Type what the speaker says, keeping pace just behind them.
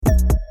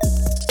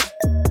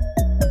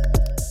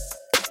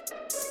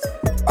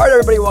All right,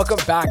 everybody, welcome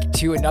back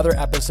to another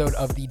episode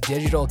of the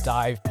Digital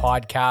Dive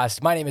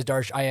podcast. My name is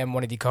Darsh. I am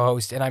one of the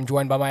co-hosts, and I'm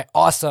joined by my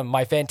awesome,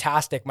 my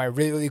fantastic, my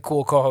really, really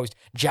cool co-host,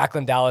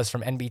 Jacqueline Dallas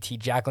from NBT.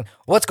 Jacqueline,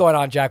 what's going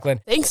on, Jacqueline?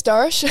 Thanks,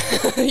 Darsh.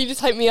 You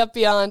just hyped me up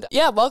beyond.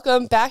 Yeah,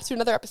 welcome back to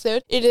another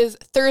episode. It is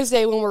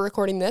Thursday when we're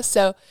recording this,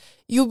 so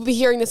you'll be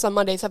hearing this on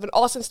Monday, so have an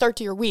awesome start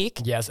to your week.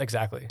 Yes,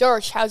 exactly.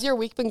 Darsh, how's your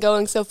week been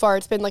going so far?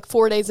 It's been like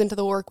 4 days into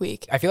the work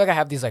week. I feel like I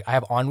have these, I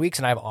have on weeks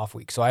and I have off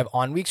weeks. So I have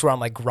on weeks where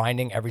I'm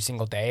grinding every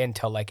single day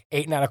until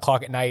 8, 9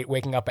 o'clock at night,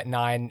 waking up at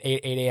 8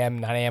 a.m.,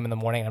 9 a.m. in the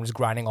morning, and I'm just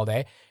grinding all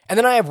day. And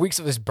then I have weeks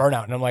of this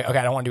burnout, and I'm like, okay,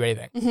 I don't want to do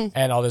anything. Mm-hmm.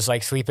 And I'll just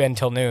sleep in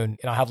till noon,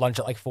 and I'll have lunch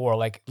at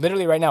 4.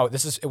 Literally right now,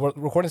 we're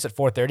recording this at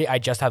 4:30. I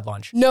just had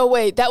lunch. No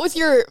way. That was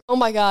oh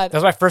my God. That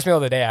was my first meal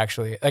of the day,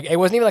 actually. It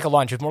wasn't even a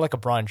lunch. It was more like a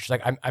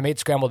brunch. I made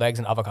scrambled eggs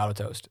and avocado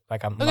toast.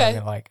 I'm not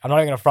even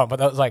gonna front, but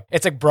that was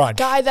it's brunch.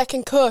 Guy that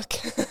can cook.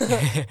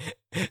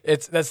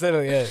 That's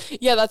literally it.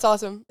 Yeah, that's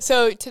awesome.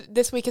 So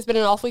this week has been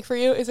an off week for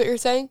you, is what you're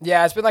saying?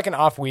 Yeah, it's been an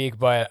off week,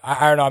 but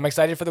I don't know. I'm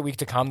excited for the week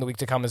to come. The week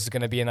to come is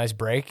going to be a nice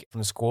break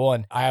from school,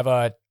 and I have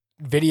a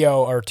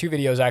video or 2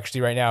 videos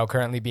actually right now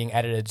currently being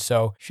edited,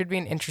 so should be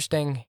an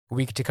interesting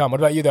week to come. What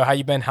about you though? How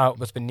you been?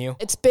 What's been new?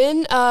 It's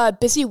been a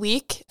busy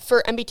week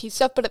for MBT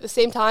stuff, but at the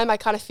same time, I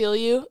kind of feel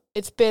you.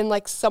 It's been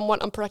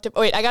somewhat unproductive.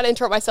 Oh wait, I gotta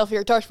interrupt myself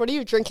here. Darsh, what are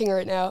you drinking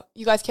right now?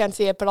 You guys can't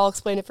see it, but I'll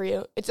explain it for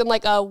you. It's in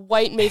a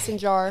white mason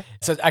jar.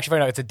 So it's actually,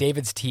 it's a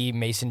David's Tea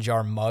mason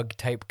jar mug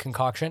type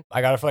concoction.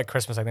 I got it for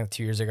Christmas, I think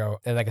 2 years ago,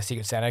 in a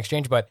Secret Santa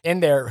exchange. But in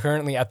there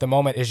currently at the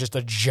moment is just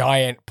a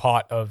giant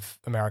pot of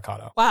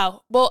Americano.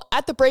 Wow. Well,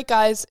 at the break,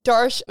 guys,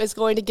 Darsh is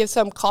going to give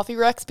some coffee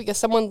recs because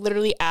someone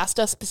literally asked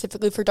us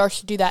specifically for Darsh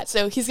to do that.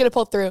 So he's going to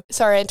pull through.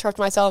 Sorry, I interrupted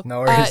myself. No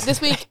worries. This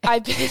week,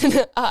 I've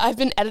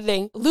been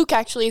editing. Luke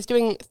actually is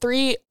doing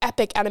 3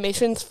 epic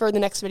animations for the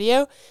next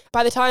video.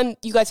 By the time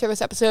you guys hear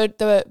this episode,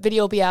 the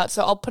video will be out,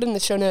 so I'll put it in the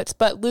show notes.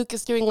 But Luke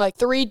is doing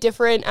 3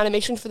 different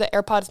animations for the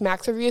AirPods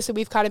Max review, so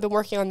we've kind of been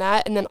working on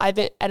that. And then I've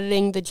been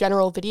editing the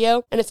general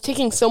video, and it's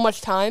taking so much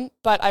time,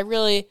 but I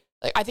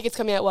think it's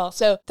coming out well.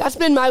 So that's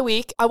been my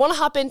week. I want to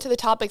hop into the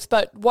topics,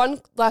 but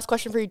one last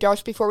question for you,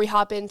 Darsh, before we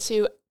hop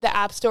into the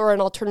App Store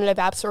and alternative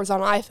app stores on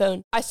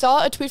iPhone. I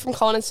saw a tweet from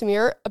Colin and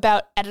Samir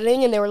about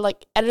editing, and they were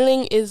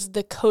editing is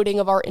the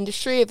coding of our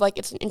industry.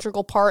 It's an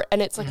integral part,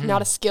 and it's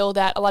not a skill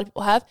that a lot of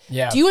people have.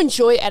 Yeah. Do you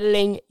enjoy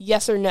editing?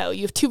 Yes or no?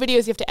 You have 2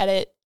 videos you have to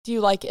edit. Do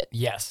you like it?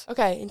 Yes.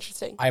 Okay,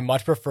 interesting. I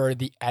much prefer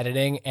the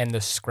editing and the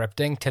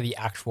scripting to the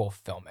actual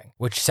filming,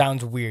 which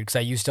sounds weird because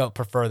I used to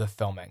prefer the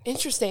filming.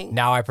 Interesting.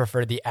 Now I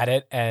prefer the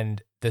edit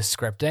and the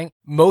scripting,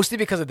 mostly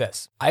because of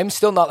this. I'm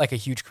still not a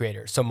huge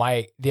creator, so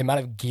the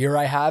amount of gear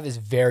I have is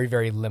very,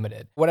 very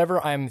limited.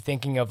 Whatever I'm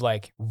thinking of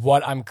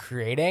what I'm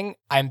creating,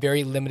 I'm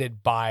very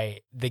limited by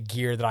the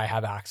gear that I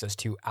have access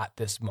to at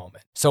this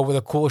moment. So with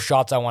the cool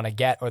shots I want to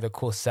get or the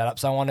cool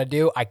setups I want to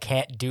do, I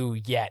can't do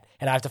yet.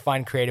 And I have to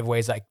find creative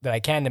ways that I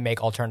can to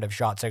make alternative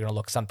shots that are going to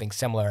look something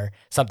similar,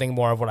 something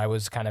more of what I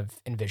was kind of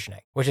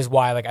envisioning, which is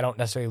why I don't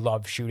necessarily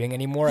love shooting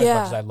anymore as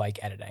much as I like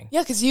editing.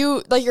 Yeah, because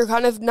you're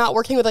kind of not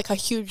working with a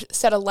huge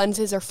set of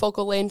lenses or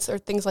focal lengths or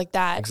things like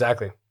that.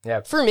 Exactly.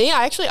 Yeah. For me,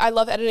 I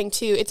love editing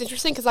too. It's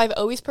interesting because I've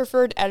always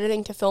preferred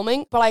editing to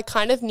filming, but I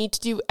kind of need to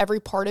do every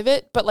part of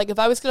it. But if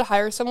I was going to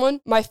hire someone,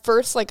 my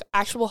first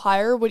actual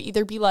hire would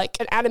either be an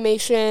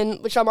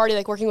animation, which I'm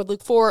already working with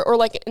Luke for, or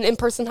an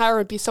in-person hire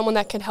would be someone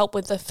that can help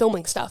with the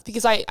filming stuff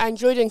because I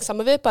enjoy doing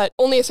some of it, but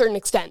only a certain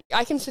extent.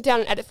 I can sit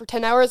down and edit for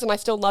 10 hours and I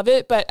still love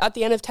it, but at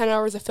the end of 10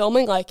 hours of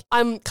filming,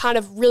 I'm kind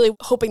of really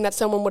hoping that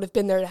someone would have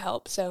been there to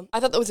help. So I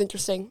thought that was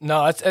interesting.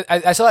 No,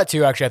 I saw that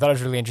too, actually. I thought it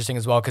was really interesting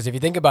as well because if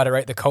you think about it,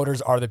 right, the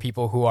coders are the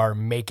people who are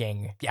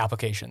making the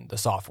application, the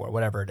software,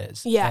 whatever it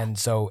is. Yeah. And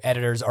so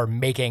editors are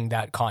making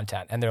that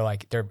content and they're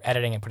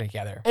editing and putting it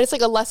together. And it's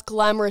a less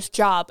glamorous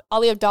job.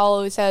 Ali Abdallah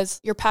always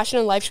says, your passion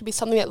in life should be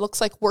something that looks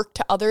like work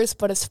to others,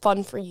 but is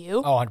fun for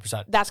you. Oh,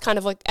 100%. That's kind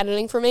of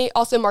editing for me.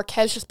 Also,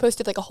 Marquez just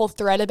posted a whole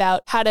thread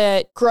about how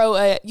to grow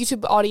a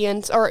YouTube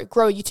audience or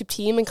grow a YouTube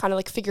team and kind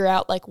of figure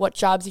out what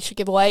jobs you should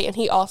give away. And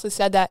he also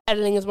said that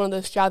editing is one of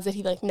those jobs that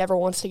he never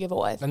wants to give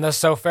away. And that's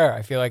so fair.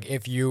 I feel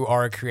if you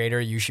are a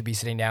creator, you should be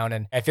sitting down,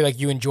 and I feel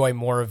you enjoy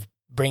more of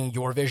bringing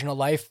your vision to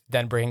life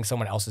than bringing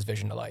someone else's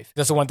vision to life.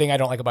 That's the one thing I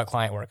don't like about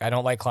client work. I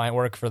don't like client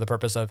work for the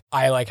purpose of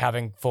I like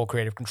having full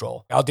creative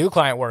control. I'll do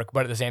client work,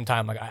 but at the same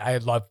time, I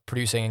love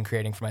producing and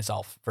creating for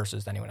myself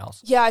versus anyone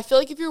else. Yeah, I feel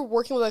if you're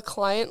working with a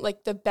client,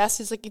 the best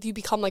is if you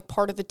become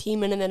part of the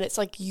team and then it's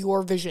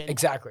your vision.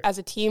 Exactly. As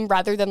a team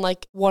rather than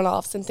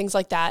one-offs and things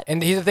like that.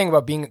 And here's the thing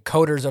about being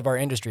coders of our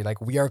industry.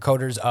 We are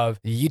coders of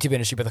the YouTube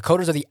industry, but the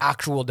coders of the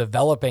actual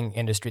developing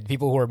industry, the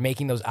people who are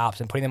making those apps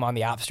and putting them on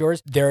the app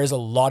stores, there is a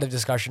lot of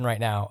discussion right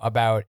now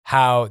about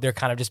how they're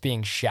kind of just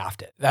being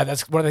shafted.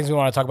 That's one of the things we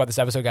want to talk about this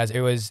episode, guys.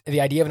 It was the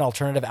idea of an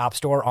alternative app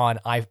store on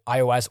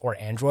iOS or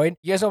Android.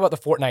 You guys know about the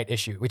Fortnite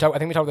issue. I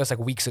think we talked about this like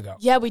weeks ago.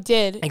 Yeah, we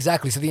did.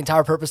 Exactly. So the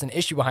entire purpose and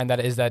issue behind that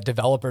is that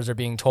developers are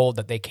being told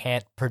that they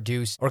can't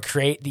produce or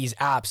create these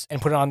apps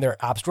and put it on their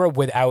app store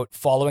without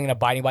following and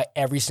abiding by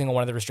every single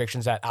one of the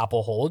restrictions that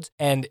Apple holds.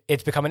 And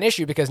it's become an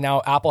issue because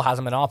now Apple has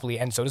a monopoly,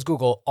 and so does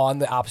Google, on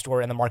the app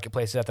store and the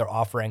marketplaces that they're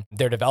offering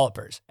their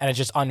developers. And it's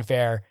just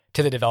unfair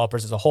to the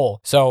developers as a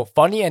whole. So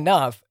funny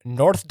enough,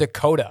 North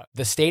Dakota,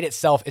 the state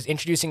itself, is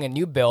introducing a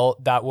new bill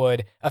that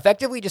would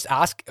effectively just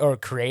ask or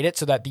create it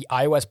so that the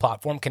iOS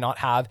platform cannot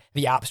have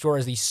the App Store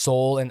as the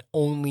sole and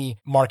only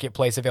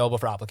marketplace available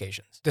for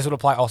applications. This would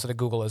apply also to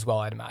Google as well,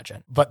 I'd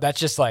imagine. But that's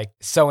just like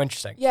so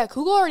interesting. Yeah,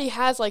 Google already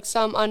has like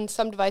some on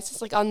some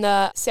devices, like on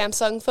the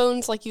Samsung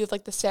phones, like you have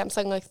like the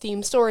Samsung like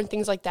theme store and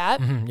things like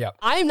that. Yeah.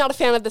 I am not a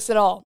fan of this at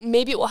all.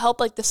 Maybe it will help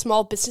like the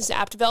small business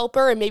app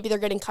developer, and maybe they're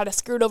getting kind of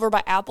screwed over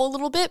by Apple a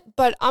little bit.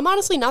 But I'm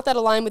honestly not that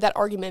aligned with that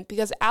argument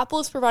because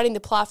Apple is providing the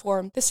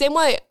platform the same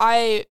way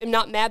I am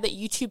not mad that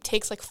YouTube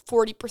takes like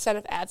 40%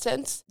 of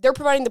AdSense. They're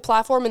providing the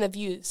platform and the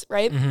views,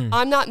 right?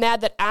 I'm not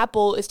mad that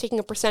Apple is taking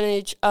a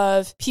percentage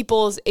of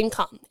people's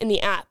income in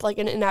the app, like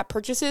in in-app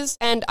purchases.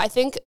 And I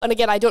think, and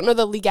again, I don't know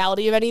the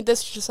legality of any of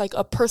this, just like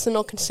a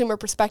personal consumer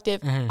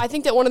perspective. I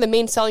think that one of the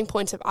main selling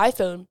points of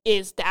iPhone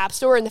is the App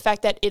Store and the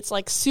fact that it's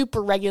like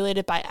super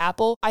regulated by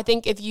Apple. I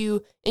think if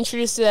you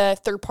introduce a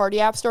third-party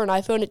app store on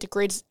iPhone, it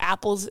degrades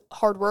Apple's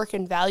hard work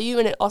and value,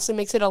 and it also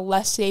makes it a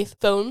less safe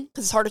phone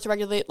because it's harder to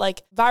regulate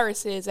like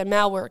viruses and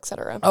malware,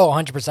 etc. Oh,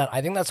 100%.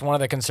 I think that's one of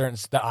the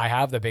concerns that I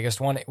have. The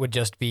biggest one, it would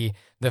just be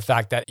the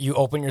fact that you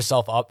open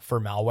yourself up for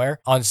malware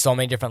on so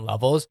many different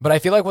levels. But I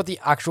feel like what the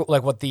actual,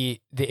 like what the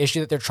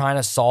issue that they're trying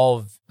to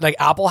solve, like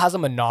Apple has a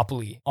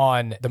monopoly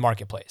on the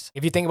marketplace.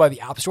 If you think about it,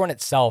 the App Store in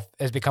itself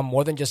has become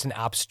more than just an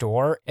app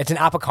store. It's an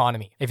app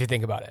economy, if you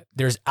think about it.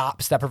 There's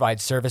apps that provide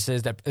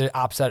services, there are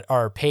apps that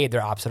are paid,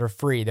 there are apps that are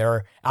free, there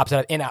are apps that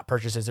have in-app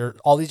purchases. There are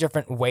all these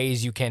different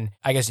ways you can,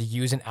 I guess,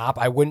 use an app.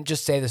 I wouldn't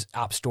just say this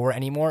App Store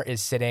anymore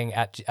is sitting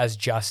as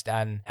just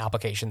an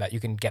application that you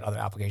can get other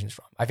applications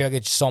from. I feel like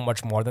it's so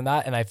much more than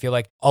that. And I feel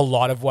like a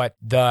lot of what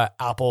the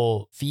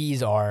Apple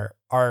fees are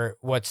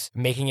what's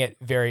making it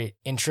very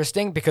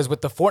interesting, because with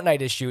the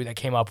Fortnite issue that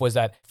came up was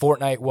that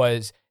Fortnite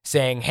was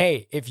saying,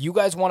 hey, if you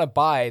guys want to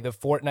buy the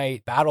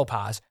Fortnite Battle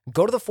Pass,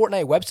 go to the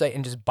Fortnite website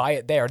and just buy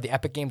it there, the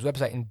Epic Games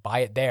website, and buy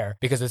it there,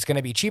 because it's going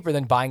to be cheaper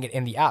than buying it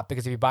in the app.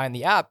 Because if you buy in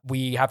the app,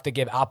 we have to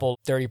give Apple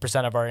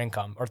 30% of our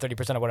income, or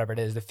 30% of whatever it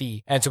is, the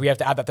fee. And so we have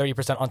to add that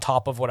 30% on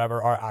top of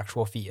whatever our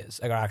actual fee is,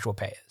 like our actual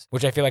pay is,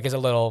 which I feel like is a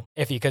little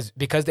iffy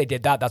because they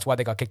did that. That's why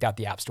they got kicked out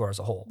the App Store as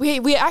a whole.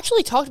 We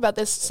actually talked about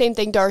this same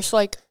thing, Darsh,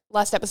 like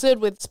last episode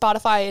with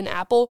Spotify and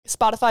Apple.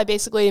 Spotify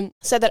basically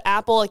said that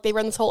Apple, like they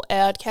ran this whole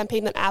ad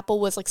campaign that Apple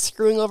was like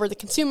screwing over the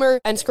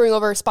consumer and screwing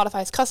over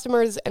Spotify's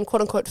customers and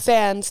quote unquote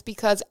fans,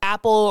 because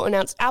Apple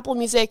announced Apple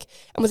Music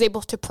and was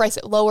able to price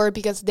it lower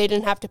because they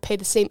didn't have to pay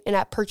the same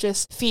in-app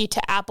purchase fee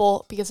to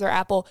Apple because they're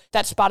Apple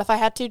that Spotify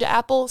had to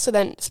Apple. So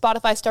then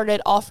Spotify started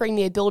offering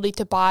the ability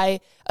to buy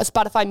a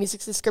Spotify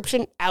music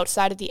subscription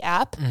outside of the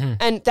app.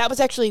 And that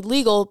was actually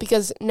legal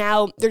because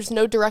now there's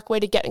no direct way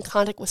to get in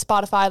contact with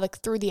Spotify like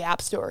through the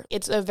App Store.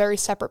 It's a very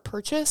separate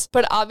purchase,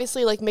 but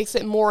obviously like makes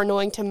it more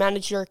annoying to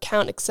manage your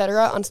account,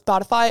 etc. on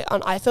Spotify on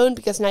iPhone,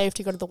 because now you have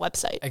to go to the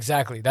website.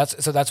 Exactly.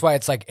 That's why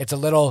it's like it's a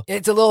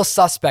little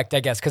suspect,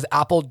 I guess, because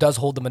Apple does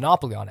hold the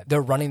monopoly on it.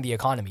 They're running the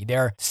economy.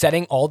 They're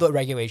setting all the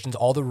regulations,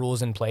 all the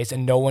rules in place,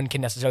 and no one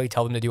can necessarily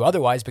tell them to do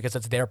otherwise because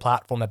it's their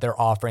platform that they're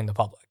offering the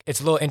public. It's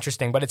a little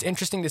interesting, but it's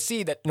interesting to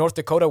see that North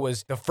Dakota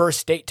was the first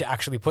state to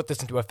actually put this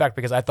into effect,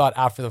 because I thought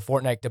after the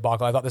Fortnite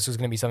debacle, I thought this was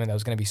going to be something that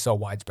was going to be so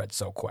widespread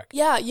so quick.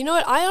 Yeah, you know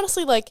what? I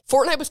honestly like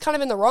Fortnite was kind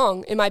of in the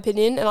wrong, in my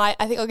opinion, and I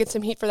think I'll get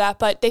some heat for that,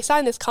 but they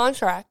signed this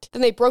contract,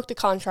 then they broke the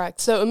contract,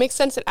 so it makes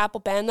sense that Apple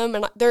banned them,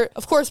 and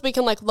of course, we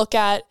can like look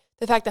at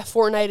the fact that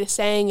Fortnite is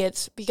saying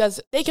it's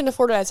because they can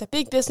afford it as a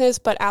big business,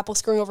 but Apple's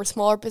screwing over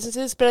smaller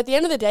businesses. But at the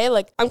end of the day,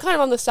 like I'm kind of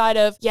on the side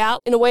of, yeah,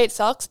 in a way it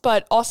sucks,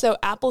 but also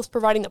Apple's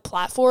providing the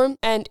platform.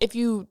 And if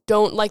you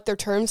don't like their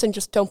terms, then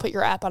just don't put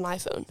your app on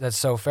iPhone. That's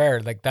so fair.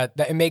 Like that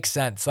it makes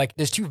sense. Like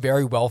there's two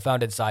very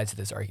well-founded sides to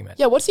this argument.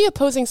 Yeah, what's the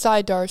opposing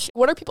side, Darsh?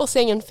 What are people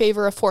saying in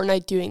favor of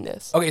Fortnite doing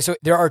this? Okay, so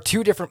there are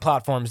two different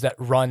platforms that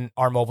run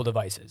our mobile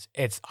devices.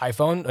 It's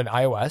iPhone and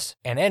iOS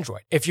and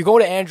Android. If you go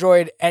to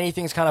Android,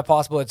 anything's kind of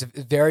possible. It's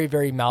very,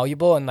 very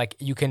malleable, and like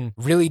you can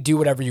really do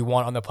whatever you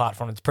want on the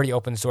platform. It's pretty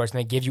open source and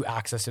they give you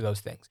access to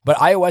those things. But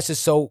iOS is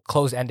so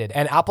close-ended,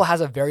 and Apple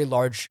has a very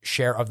large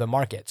share of the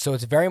market. So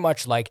it's very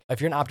much like if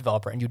you're an app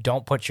developer and you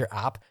don't put your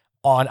app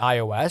on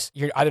iOS,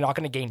 you're either not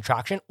going to gain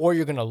traction or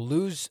you're going to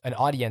lose an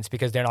audience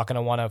because they're not going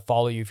to want to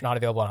follow you if you're not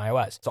available on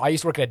iOS. So I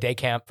used to work at a day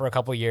camp for a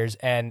couple of years,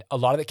 and a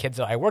lot of the kids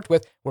that I worked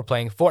with were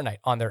playing Fortnite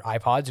on their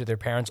iPods or their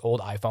parents'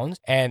 old iPhones,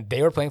 and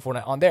they were playing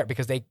Fortnite on there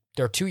because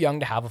they're too young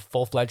to have a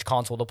full-fledged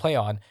console to play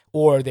on,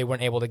 or they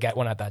weren't able to get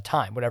one at that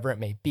time, whatever it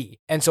may be.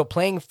 And so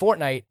playing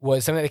Fortnite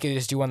was something they could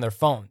just do on their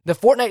phone. The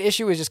Fortnite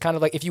issue is just kind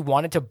of like if you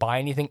wanted to buy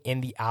anything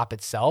in the app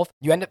itself,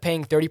 you end up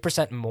paying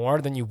 30%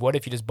 more than you would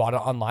if you just bought it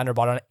online or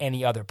bought it on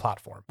any other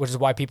platform, which is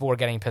why people were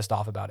getting pissed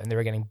off about it and they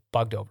were getting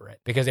bugged over it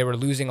because they were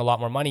losing a lot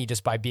more money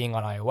just by being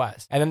on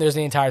iOS. And then there's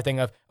the entire thing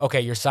of, okay,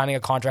 you're signing a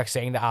contract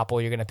saying to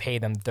Apple, you're going to pay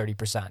them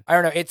 30%. I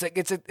don't know. It's like,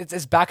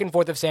 it's back and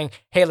forth of saying,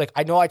 hey, like,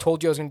 I know I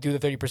told you I was going to do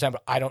the 30%,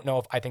 but I don't know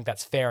if I think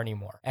that's fair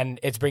anymore. And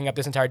it's bringing up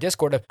this entire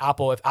discord of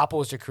Apple. If Apple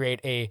was to create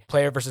a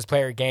player versus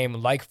player game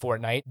like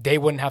Fortnite, they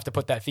wouldn't have to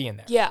put that fee in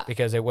there. Yeah.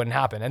 Because it wouldn't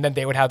happen. And then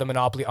they would have the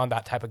monopoly on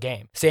that type of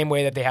game. Same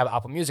way that they have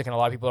Apple Music, and a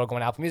lot of people are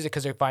going to Apple Music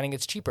because they're finding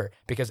it's cheaper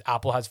because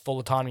Apple has full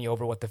autonomy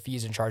over what the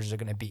fees and charges are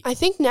going to be. I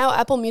think now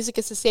Apple Music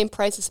is the same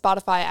price as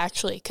Spotify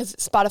actually, because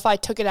Spotify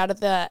took it out of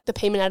the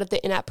payment out of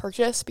the in-app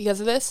purchase because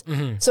of this.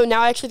 Mm-hmm. So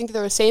now I actually think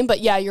they're the same, but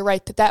yeah, you're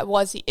right that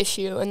was the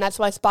issue, and that's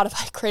why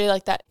Spotify created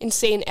like that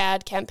insane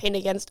ad campaign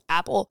against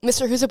Apple.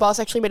 Mr. Who's a Boss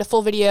actually made a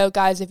full video,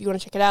 guys, if you want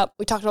to check it out.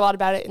 We talked a lot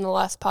about it in the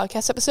last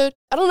podcast episode.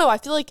 I don't know, I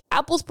feel like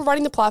Apple's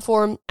providing the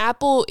platform,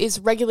 Apple is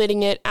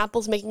regulating it,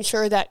 Apple's making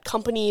sure that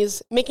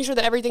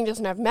everything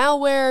doesn't have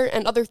malware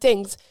and other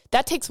things.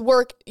 That takes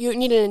work. You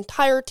need an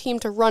entire team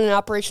to run an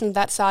operation of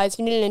that size.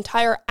 You need an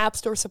entire App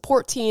Store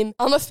support team.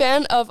 I'm a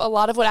fan of a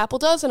lot of what Apple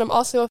does, and I'm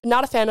also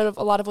not a fan of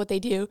a lot of what they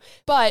do,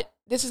 but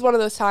this is one of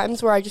those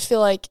times where I just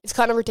feel like it's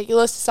kind of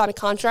ridiculous to sign a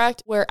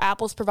contract where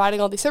Apple's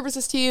providing all these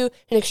services to you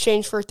in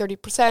exchange for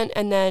 30%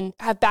 and then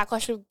have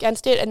backlash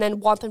against it and then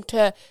want them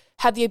to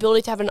have the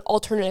ability to have an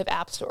alternative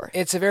app store.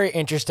 It's a very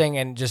interesting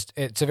and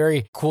it's a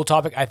very cool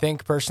topic, I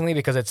think, personally,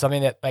 because it's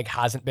something that like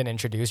hasn't been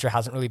introduced or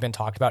hasn't really been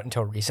talked about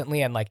until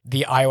recently. And like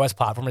the iOS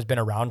platform has been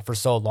around for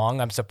so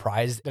long. I'm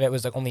surprised that it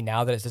was like only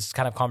now that this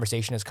kind of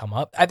conversation has come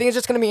up. I think it's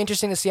just going to be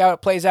interesting to see how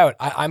it plays out.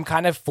 I'm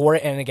kind of for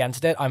it and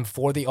against it. I'm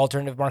for the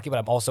alternative market, but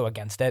I'm also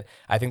against it.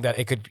 I think that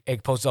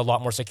it poses a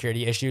lot more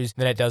security issues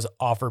than it does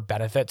offer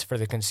benefits for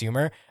the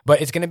consumer.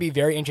 But it's going to be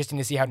very interesting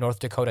to see how North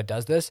Dakota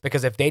does this,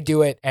 because if they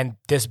do it and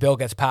this bill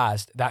gets passed,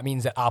 that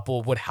means that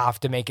Apple would have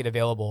to make it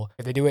available.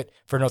 If they do it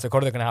for North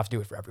Dakota, they're going to have to do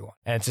it for everyone.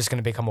 And it's just going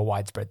to become a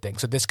widespread thing.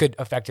 So this could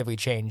effectively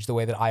change the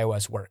way that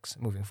iOS works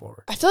moving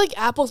forward. I feel like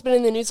Apple's been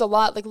in the news a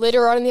lot. Like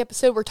later on in the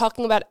episode, we're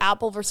talking about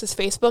Apple versus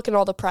Facebook and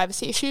all the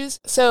privacy issues.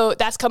 So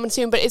that's coming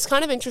soon. But it's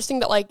kind of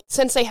interesting that like,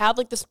 since they have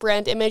like this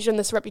brand image and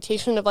this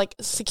reputation of like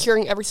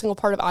securing every single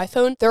part of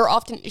iPhone, there are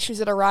often issues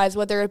that arise,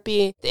 whether it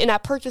be the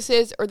in-app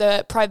purchases or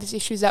the privacy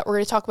issues that we're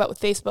going to talk about with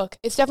Facebook.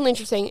 It's definitely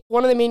interesting.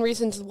 One of the main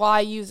reasons why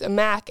I use a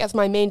Mac as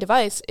my main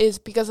device is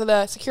because of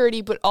the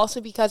security, but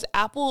also because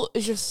Apple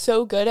is just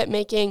so good at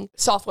making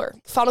software.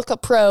 Final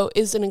Cut Pro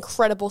is an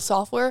incredible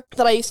software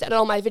that I use to edit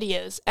all my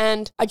videos.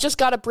 And I just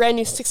got a brand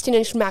new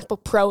 16-inch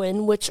MacBook Pro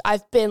in, which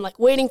I've been like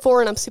waiting for,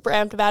 and I'm super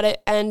amped about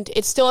it. And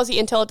it still has the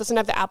Intel. It doesn't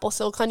have the Apple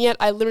Silicon yet.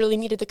 I literally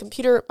needed the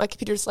computer. My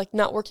computer's like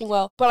not working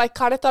well. But I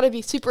kind of thought it'd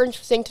be super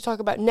interesting to talk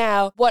about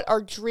now what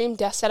our dream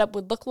desk setup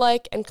would look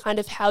like and kind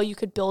of how you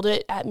could build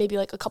it at maybe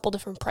like a couple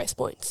different price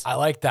points. I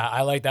like that.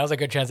 That was a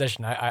good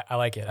transition. I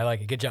like it.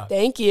 Good job.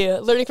 Thank you.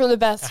 Learning from the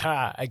best.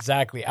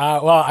 Exactly.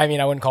 Well, I mean,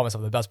 I wouldn't call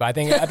myself the best, but I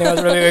think that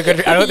was really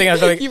good. I don't think I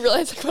was really. You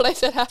realized like what I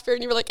said after,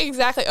 and you were like,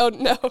 exactly. Oh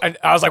no. And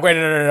I was like, wait,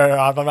 no.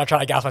 I'm not trying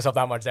to gas myself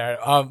that much there.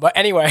 But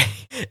anyway,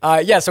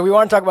 yeah. So we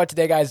want to talk about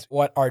today, guys,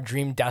 what our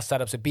dream desk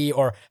setups would be,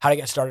 or how to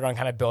get started on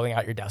kind of building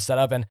out your desk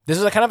setup. And this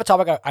is a kind of a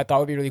topic I thought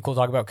would be really cool to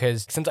talk about,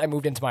 because since I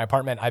moved into my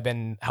apartment, I've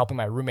been helping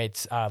my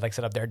roommates like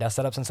set up their desk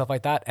setups and stuff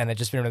like that, and it's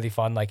just been really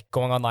fun, like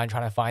going online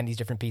trying to find these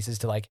different pieces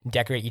to like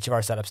decorate each of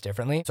our setups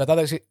differently. So I thought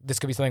this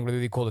could be something really,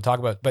 really cool to talk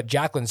about. But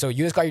Jacqueline, so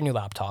you just got your new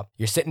laptop,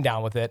 you're sitting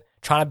down with it,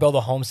 trying to build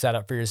a home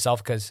setup for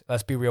yourself, because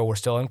let's be real, we're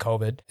still in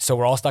COVID, so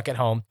we're all stuck at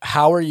home.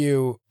 How are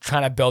you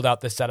trying to build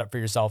out this setup for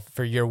yourself,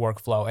 for your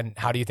workflow, and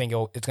how do you think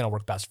it's going to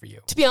work best for you?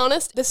 To be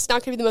honest, this is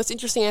not going to be the most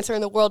interesting answer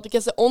in the world,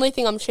 because the only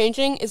thing I'm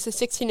changing is the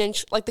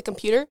 16-inch, like the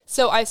computer.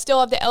 So I still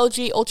have the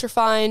LG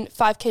Ultrafine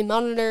 5K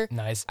monitor.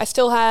 Nice. I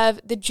still have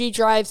the G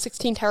Drive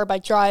 16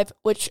 terabyte drive,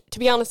 which to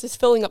be honest is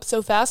filling up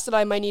so fast that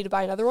I might need to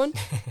buy another one.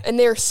 And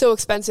they're so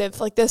expensive.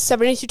 Like the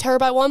 72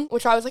 terabyte one,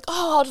 which I was like,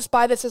 oh, I'll just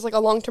buy this as like a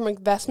long-term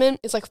investment,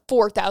 is like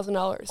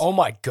 $4,000. Oh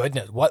my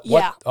goodness. What?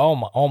 Yeah.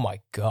 Oh my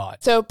God.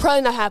 So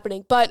probably not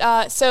happening.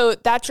 But so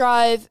that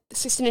drive,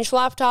 16-inch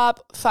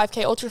laptop,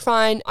 5K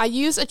Ultrafine. I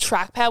use a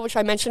trackpad, which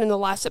I mentioned in the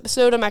last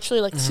episode. I'm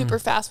actually like super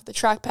fast with the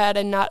trackpad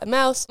and not a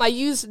mouse. I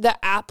use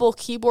the Apple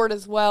keyboard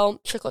as well,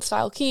 chiclet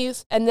style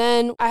keys. And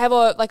then I have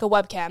a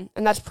webcam,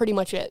 and that's pretty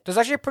much it. It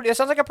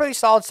sounds like a pretty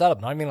solid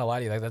setup. Not even gonna lie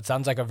to you. Like that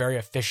sounds like a very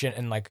efficient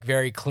and like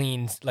very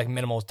clean, like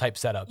minimal type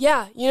setup.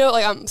 Yeah. You know,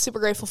 like I'm super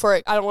grateful for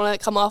it. I don't want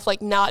to come off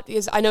like not,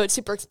 because I know it's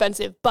super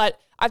expensive, but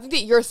I think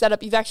that your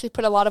setup, you've actually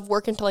put a lot of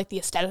work into like the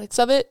aesthetics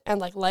of it and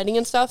like lighting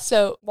and stuff.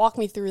 So walk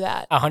me through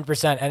that.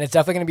 100%. And it's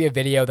definitely going to be a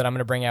video that I'm going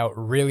to bring out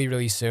really,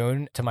 really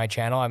soon to my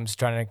channel. I'm just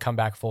trying to come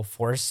back full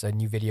force. A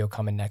new video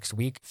coming next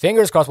week.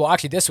 Fingers crossed. Well,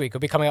 actually this week. It'll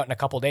be coming out in a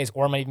couple of days,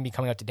 or it might even be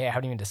coming out today. I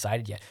haven't even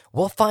decided yet.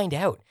 We'll find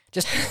out.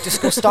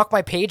 Just go stalk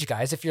my page,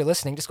 guys. If you're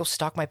listening, just go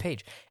stalk my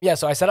page. Yeah,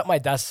 so I set up my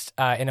desk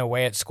in a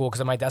way at school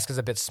because my desk is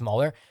a bit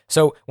smaller.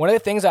 So one of the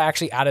things I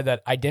actually added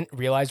that I didn't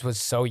realize was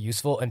so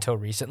useful until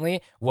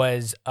recently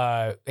was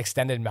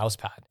extended mouse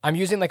pad. I'm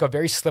using like a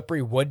very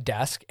slippery wood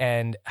desk,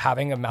 and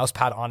having a mouse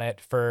pad on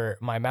it for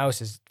my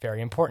mouse is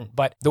very important.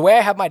 But the way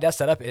I have my desk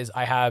set up is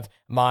I have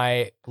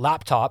my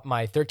laptop,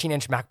 my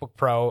 13-inch MacBook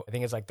Pro. I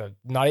think it's like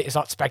it's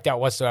not spec'd out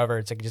whatsoever.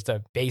 It's like just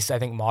a base, I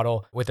think,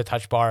 model with a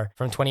touch bar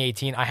from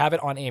 2018. I have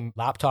it on a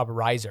laptop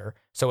riser,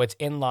 so it's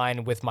in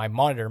line with my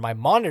monitor. My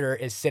monitor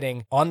is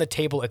sitting on the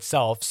table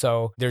itself,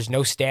 so there's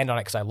no stand on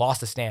it because I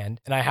lost a stand.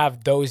 And I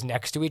have those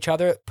next to each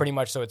other pretty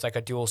much, so it's like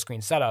a dual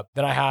screen setup.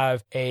 Then I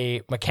have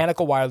a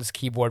mechanical wireless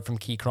keyboard from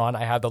Keychron.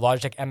 I have the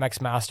Logitech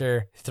MX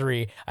Master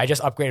 3. I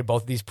just upgraded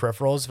both of these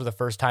peripherals for the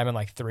first time in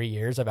like 3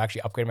 years. I've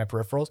actually upgraded my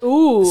peripherals.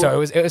 Ooh.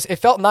 So it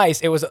felt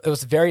nice. It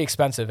was very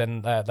expensive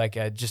and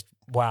just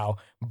wow.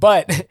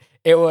 But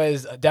it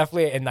was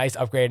definitely a nice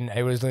upgrade, and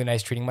it was really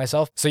nice treating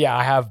myself. So yeah,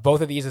 I have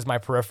both of these as my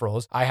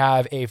peripherals. I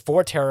have a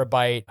 4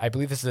 terabyte, I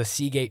believe this is a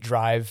Seagate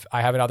drive.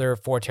 I have another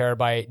 4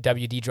 terabyte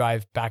WD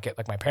drive back at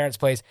like my parents'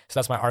 place. So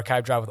that's my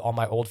archive drive with all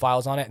my old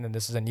files on it. And then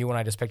this is a new one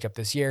I just picked up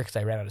this year because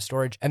I ran out of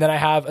storage. And then I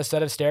have a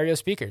set of stereo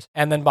speakers.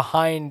 And then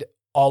behind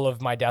all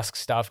of my desk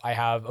stuff, I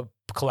have a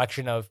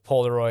collection of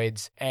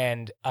Polaroids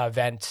and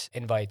event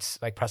invites,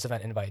 like press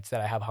event invites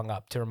that I have hung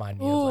up to remind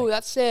me of like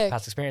that's sick.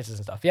 past experiences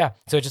and stuff. Yeah.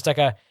 So it's just like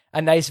a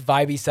nice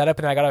vibey setup.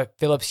 And then I got a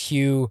Philips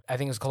Hue, I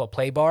think it's called a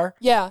play bar.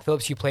 Yeah.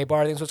 Philips Hue play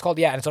bar, I think is what it's called.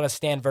 Yeah. And it's on a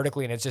stand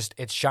vertically, and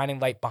it's shining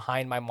light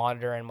behind my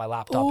monitor and my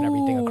laptop and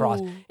everything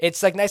across.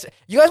 It's like nice.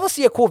 You guys will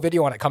see a cool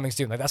video on it coming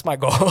soon. Like that's my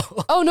goal.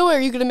 Oh, no way.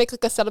 Are you going to make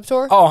like a setup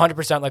tour? Oh,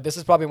 100%. Like this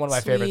is probably one of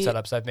my favorite Sweet.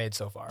 setups I've made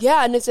so far.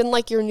 Yeah. And it's in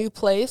like your new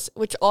place,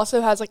 which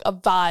also has like a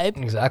vibe.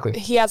 Exactly.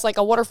 He has like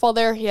a waterfall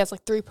there. He has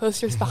like 3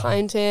 posters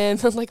behind him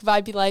and like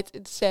vibey lights.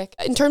 It's sick.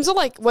 In terms of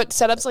like what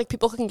setups like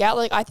people can get,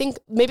 like I think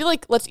maybe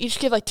like let's each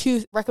give like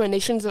 2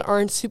 recommendations that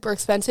aren't super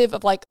expensive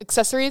of like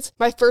accessories.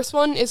 My first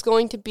one is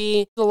going to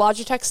be the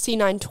Logitech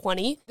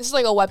C920. This is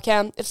like a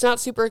webcam. It's not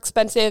super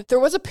expensive. There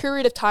was a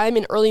period of time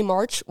in early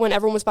March when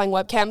everyone was buying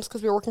webcams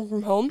because we were working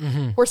from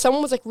home where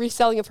someone was like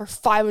reselling it for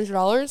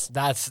 $500.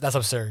 That's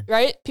absurd.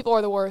 Right? People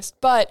are the worst.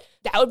 But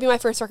that would be my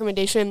first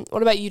recommendation.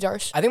 What about you,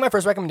 Darsh? I think my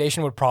first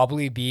recommendation would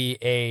probably be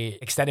a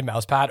extended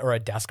mouse pad or a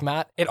desk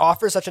mat. It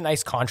offers such a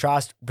nice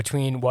contrast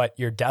between what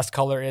your desk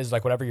color is,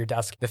 like whatever your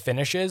desk, the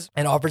finish is,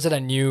 and offers it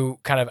a new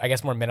kind of, I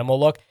guess, more minimal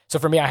look. So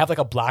for me, I have like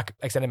a black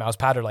extended mouse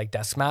pad or like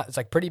desk mat. It's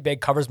like pretty big,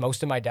 covers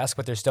most of my desk,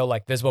 but there's still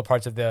like visible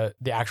parts of the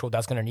actual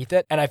desk underneath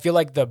it. And I feel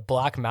like the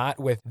black mat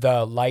with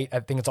the light, I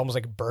think it's almost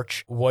like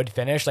birch wood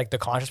finish, like the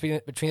contrast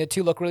between the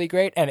two look really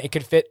great. And it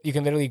could fit, you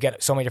can literally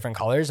get so many different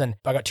colors. And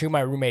I got 2 of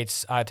my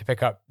roommates to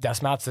pick up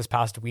desk mats this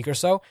past week or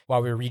so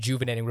while we were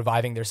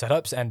reviving their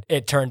setups. And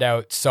it turned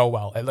out so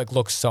well. It like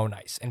looks so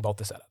nice in both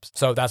the setups.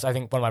 So that's, I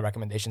think, one of my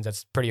recommendations.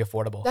 That's pretty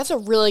affordable. That's a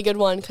really good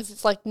one because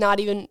it's like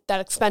not even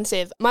that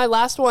expensive. My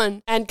last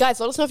one, and guys,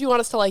 let us know if you want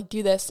us to like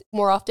do this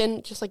more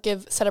often, just like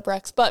give setup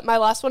recs. But my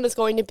last one is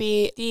going to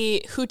be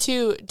the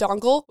Hutu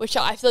dongle, which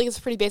I feel like is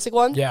a pretty basic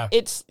one. Yeah.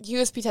 It's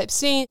USB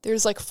Type-C.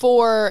 There's like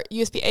 4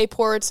 USB-A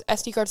ports,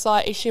 SD card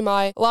slot,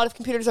 HDMI. A lot of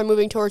computers are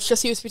moving towards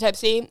just USB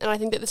Type-C, and I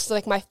think that this is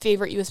like my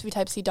favorite USB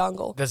Type-C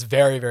dongle. That's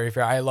very, very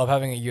fair. I love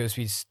having a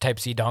USB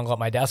Type-C dongle at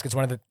my desk. It's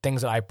one of the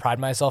things that I pride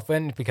myself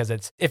in because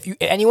it's, if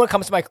anyone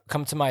comes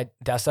to my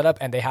desk setup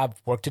and they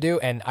have work to do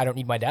and I don't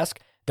need my desk,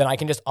 then I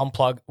can just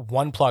unplug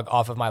 1 plug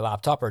off of my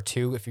laptop, or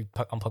 2 if you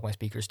unplug my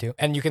speakers too.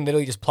 And you can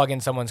literally just plug in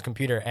someone's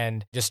computer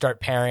and just start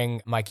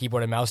pairing my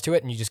keyboard and mouse to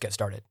it, and you just get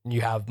started. And you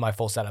have my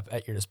full setup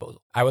at your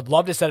disposal. I would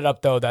love to set it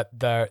up though that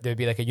there'd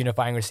be like a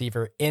unifying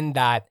receiver in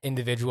that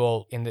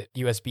individual in the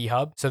USB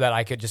hub so that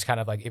I could just kind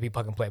of like, it'd be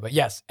plug and play. But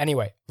yes,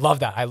 anyway, love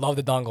that. I love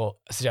the dongle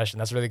suggestion.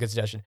 That's a really good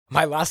suggestion.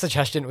 My last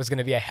suggestion was going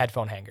to be a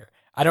headphone hanger.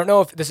 I don't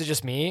know if this is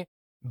just me,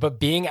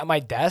 but being at my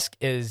desk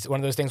is one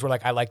of those things where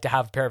like I like to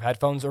have a pair of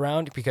headphones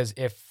around, because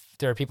if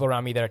there are people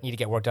around me that need to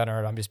get work done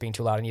or I'm just being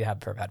too loud, I need to have a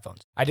pair of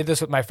headphones. I did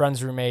this with my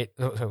friend's roommate,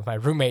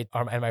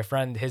 and my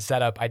friend, his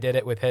setup. I did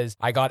it with his.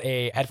 I got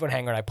a headphone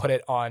hanger and I put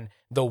it on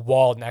the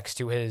wall next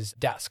to his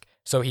desk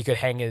so he could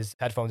hang his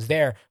headphones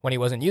there when he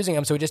wasn't using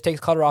them. So he just takes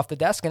clutter off the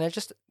desk and it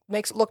just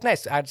makes it look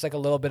nice. It adds like a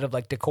little bit of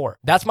like decor.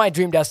 That's my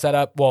dream desk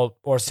setup. Well,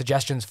 or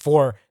suggestions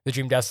for the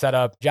dream desk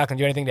setup. Jacqueline,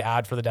 do you have anything to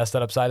add for the desk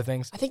setup side of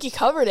things? I think you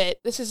covered it.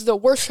 This is the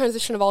worst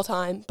transition of all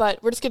time,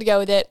 but we're just going to go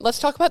with it. Let's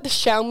talk about the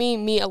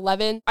Xiaomi Mi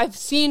 11. I've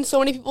seen so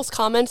many people's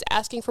comments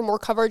asking for more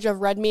coverage of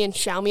Redmi and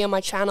Xiaomi on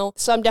my channel,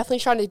 so I'm definitely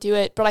trying to do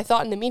it. But I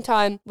thought in the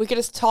meantime, we could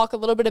just talk a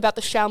little bit about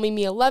the Xiaomi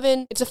Mi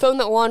 11. It's a phone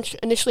that launched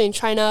initially in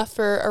China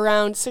for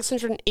around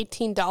 $618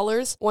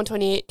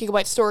 128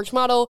 gigabyte storage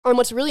model. And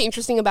what's really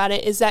interesting about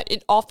it is that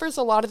it offers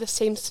a lot of the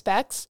same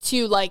specs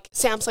to like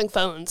Samsung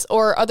phones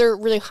or other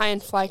really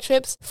high-end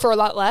flagships for a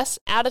lot less.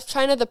 Out of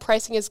China, the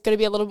pricing is going to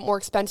be a little bit more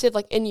expensive.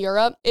 Like in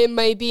Europe, it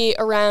may be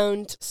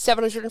around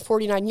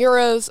 749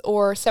 euros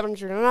or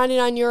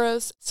 799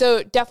 euros.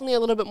 So definitely a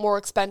little bit more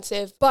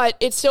expensive, but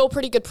it's still a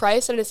pretty good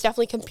price, and it's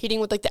definitely competing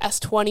with like the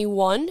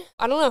S21.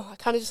 I don't know. I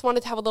kind of just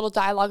wanted to have a little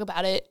dialogue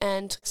about it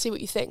and see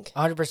what you think.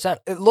 100%.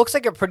 It looks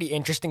like a pretty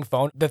interesting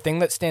phone. The thing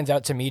that stands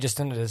out to me just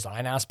in the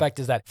design aspect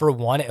is that, for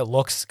one, it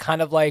looks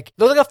kind of like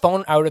a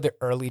phone out of the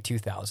early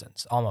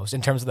 2000s almost,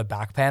 in terms of the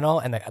back panel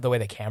and the way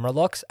the camera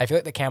looks. I feel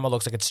like the camera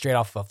looks like it's straight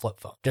off of a flip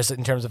phone, just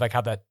in terms of like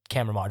how the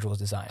camera module is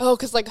designed. Oh,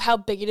 because like how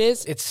big it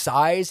is? Its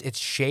size, its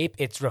shape,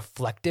 its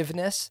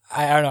reflectiveness.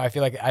 I don't know. I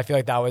feel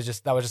like that was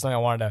just something I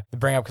wanted to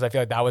bring up because I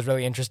feel like that was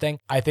really interesting.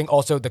 I think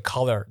also the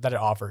color that it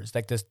offers,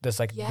 like this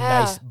like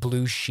nice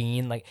blue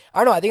sheen. Like, I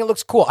don't know. I think it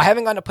looks cool. I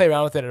haven't gotten to play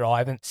around with it at all. I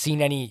haven't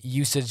seen any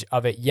usage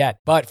of it yet.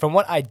 But from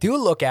what I do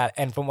look at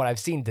and from what I've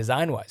seen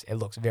design-wise, it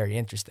looks very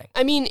interesting.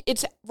 I mean,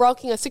 it's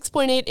rocking a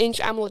 6.8-inch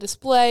AMOLED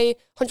display,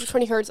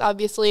 120 hertz,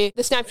 obviously.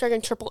 The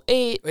Snapdragon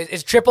 888.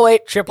 Is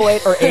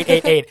 888, or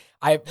 888?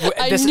 I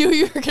knew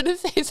you were going to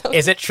say something.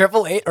 Is it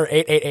 888 or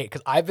 888?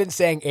 Because I've been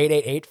saying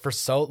 888 for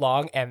so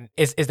long, and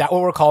is that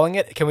what we're calling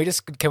it? Can we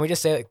just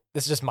say, like,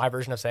 this is just my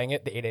version of saying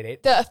it, the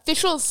 888? The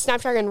official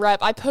Snapdragon rep,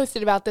 I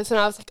posted about this, and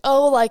I was like,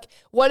 oh, like,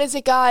 what is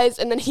it, guys?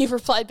 And then he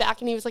replied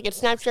back, and he was like, it's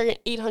Snapdragon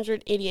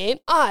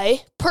 888.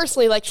 I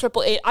personally like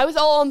 888. I was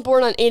all on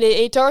board on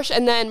 888, Darsh,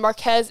 and then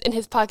Marquez in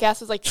his podcast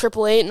was like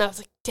 888, and I was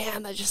like,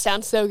 damn, that just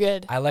sounds so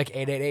good. I like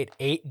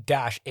 888,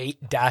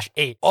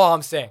 8-8-8. All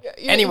I'm saying.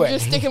 Anyway. You're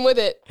just sticking with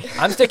it.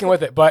 I'm sticking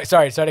with it, but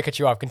sorry to cut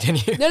you off.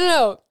 Continue.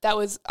 No.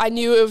 I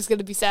knew it was going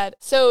to be said.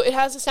 So it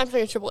has a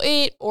Snapdragon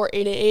 888 or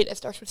 888, as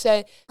Darsh would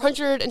say,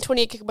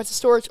 128 gigabytes of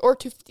storage or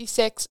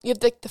 256. You have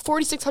the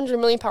 4,600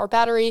 milliamp hour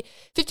battery,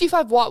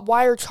 55 watt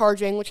wire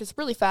charging, which is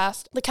really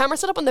fast. The camera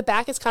setup on the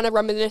back is kind of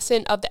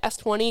reminiscent of the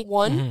S21.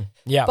 Mm-hmm.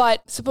 Yeah.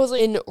 But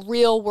supposedly in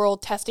real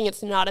world testing,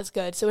 it's not as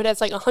good. So it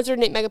has like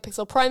 108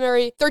 megapixel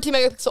primary, 13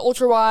 megapixel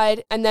ultra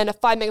wide, and then a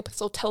 5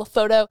 megapixel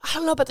telephoto. I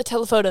don't know about the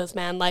telephotos,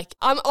 man. Like,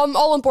 I'm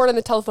all on board on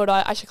the telephoto.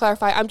 I should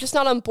clarify. I'm just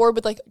not on board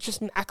with like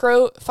just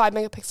macro 5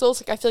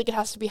 megapixels. Like, I feel like it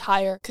has to be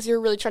higher because you're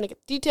really trying to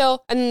get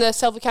detail. And then the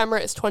selfie camera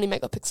is 20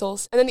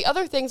 megapixels. And then the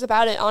other things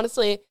about it,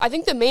 honestly, I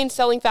think the main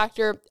selling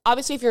factor,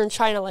 obviously if you're in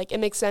China, like, it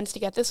makes sense to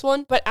get this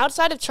one. But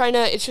outside of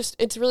China,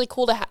 it's really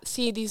cool to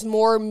see these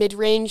more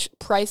mid-range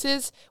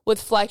prices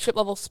with flagship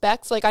level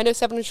specs. Like, I know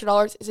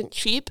 $700 isn't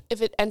cheap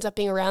if it ends up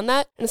being around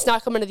that, and it's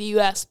not coming to the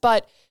US,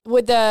 but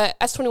with the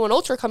S21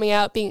 Ultra coming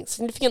out being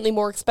significantly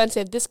more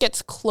expensive, this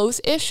gets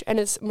close-ish and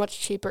is much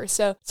cheaper.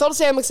 So it's all to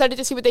say I'm excited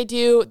to see what they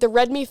do. The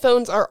Redmi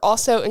phones are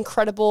also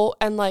incredible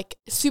and like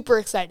super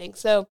exciting.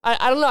 So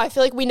I don't know. I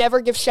feel like we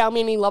never give Xiaomi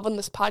any love on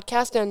this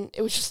podcast, and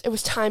it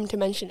was time to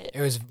mention it.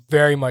 It was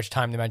very much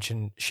time to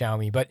mention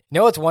Xiaomi. But you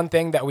know what's one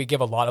thing that we give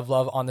a lot of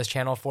love on this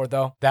channel for,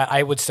 though, that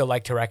I would still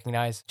like to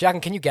recognize?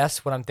 Jack, can you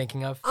guess what I'm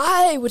thinking of?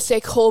 I would say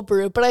cold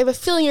brew, but I have a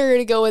feeling you're going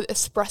to go with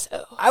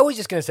espresso. I was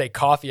just going to say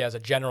coffee as a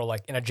general,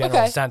 like in a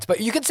general sense,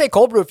 but you can say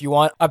cold brew if you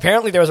want.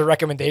 Apparently there was a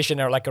recommendation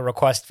or like a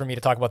request for me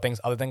to talk about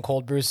things other than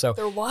cold brews, so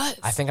there was.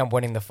 I think I'm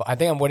winning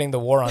the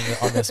war on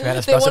this, man.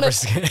 Espresso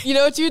versus you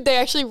know, dude, they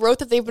actually wrote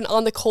that they've been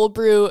on the cold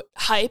brew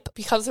hype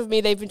because of me.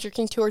 They've been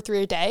drinking 2 or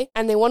 3 a day,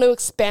 and they want to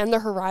expand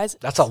their horizon.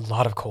 That's a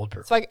lot of cold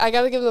brew. So I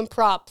got to give them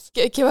props.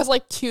 Give us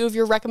like 2 of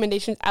your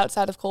recommendations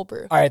outside of cold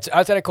brew. All right, so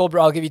outside of cold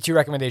brew, I'll give you 2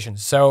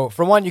 recommendations. So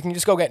for one, you can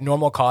just go get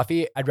normal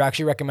coffee. I'd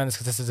actually recommend this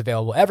because this is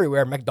available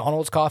everywhere.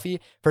 McDonald's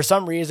coffee. For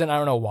some reason, I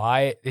don't know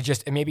why,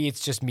 maybe it's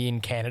just me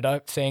in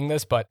Canada saying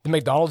this, but the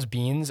McDonald's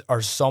beans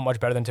are so much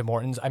better than Tim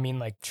Hortons. I mean,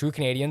 like, true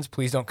Canadians,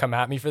 please don't come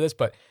at me for this,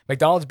 but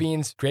McDonald's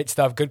beans, great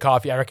stuff, good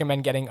coffee. I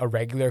recommend getting a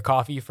regular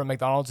coffee from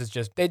McDonald's. It's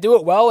just, they do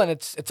it well, and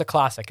it's a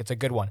classic. It's a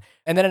good one.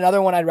 And then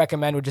another one I'd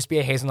recommend would just be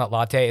a hazelnut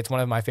latte. It's one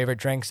of my favorite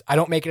drinks. I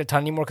don't make it a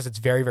ton anymore because it's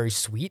very, very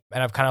sweet,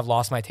 and I've kind of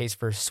lost my taste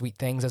for sweet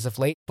things as of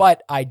late,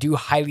 but I do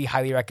highly,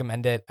 highly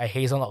recommend it. A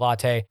hazelnut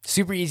latte,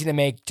 super easy to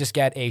make. Just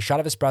get a shot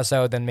of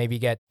espresso, then maybe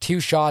get 2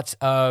 shots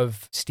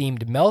of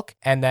steamed milk,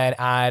 and then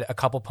add a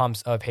couple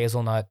pumps of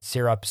hazelnut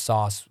syrup,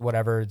 sauce,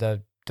 whatever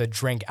the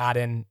drink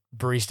add-in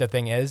barista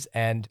thing is,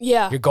 and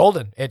you're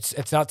golden.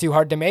 It's not too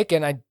hard to make,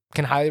 and I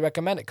can highly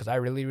recommend it because I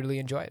really, really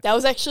enjoy it. That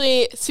was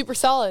actually super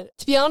solid.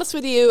 To be honest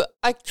with you,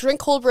 I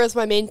drink cold brew as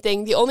my main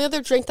thing. The only other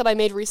drink that I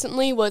made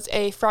recently was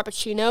a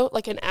Frappuccino,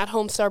 like an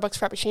at-home Starbucks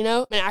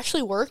Frappuccino. And it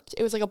actually worked.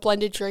 It was like a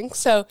blended drink.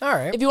 So all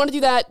right, if you want to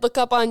do that, look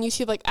up on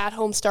YouTube like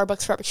at-home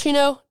Starbucks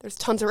Frappuccino. There's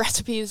tons of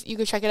recipes. You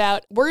can check it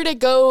out. We're going to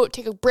go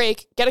take a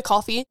break, get a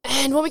coffee.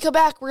 And when we come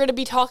back, we're going to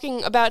be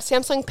talking about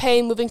Samsung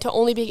Pay moving to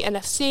only being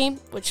NFC,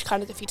 which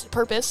kind of defeats the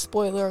purpose.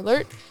 Spoiler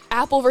alert.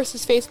 Apple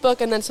versus Facebook,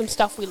 and then some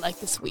stuff we like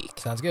this week.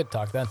 Sounds good.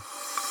 Talk then.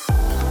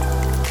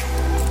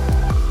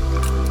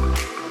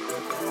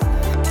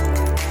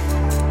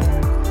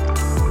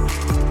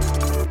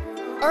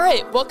 All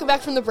right, welcome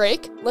back from the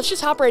break. Let's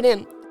just hop right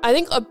in. I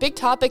think a big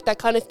topic that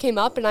kind of came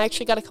up, and I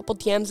actually got a couple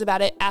DMs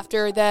about it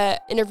after the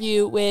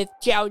interview with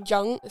Jiao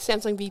Zheng, the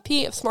Samsung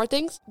VP of Smart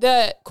Things.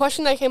 The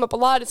question that came up a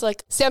lot is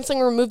like,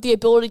 Samsung removed the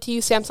ability to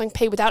use Samsung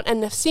Pay without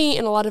NFC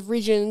in a lot of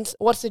regions.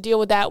 What's the deal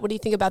with that? What do you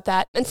think about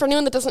that? And for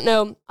anyone that doesn't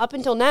know, up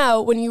until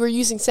now, when you were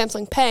using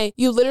Samsung Pay,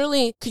 you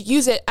literally could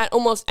use it at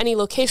almost any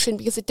location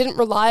because it didn't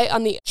rely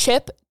on the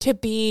chip to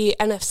be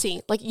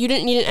NFC. Like, you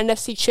didn't need an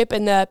NFC chip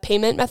in the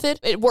payment method.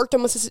 It worked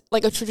almost as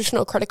like a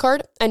traditional credit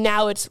card, and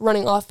now it's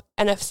running off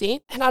NFC.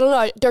 And I don't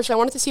know, Darshan, I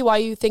wanted to see why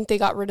you think they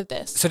got rid of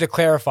this. So to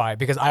clarify,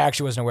 because I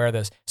actually wasn't aware of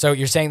this, so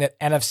you're saying that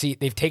NFC,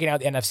 they've taken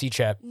out the NFC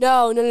chip.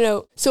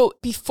 No. So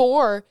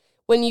before,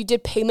 when you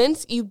did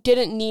payments, you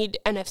didn't need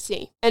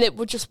NFC, and it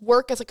would just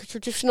work as like a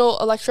traditional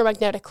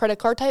electromagnetic credit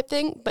card type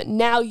thing. But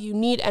now you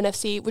need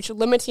NFC, which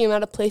limits the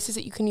amount of places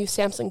that you can use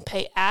Samsung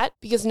Pay at,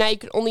 because now you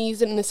can only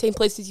use it in the same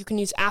places you can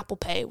use Apple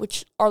Pay,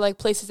 which are like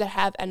places that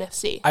have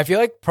NFC. I feel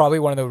like probably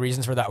one of the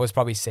reasons for that was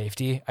probably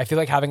safety. I feel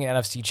like having an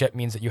NFC chip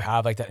means that you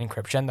have like that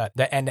encryption,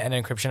 that end-to-end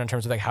encryption in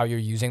terms of like how you're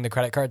using the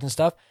credit cards and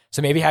stuff.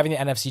 So maybe having the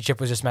NFC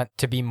chip was just meant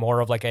to be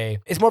more of like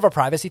it's more of a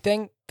privacy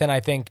thing than I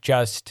think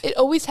just... It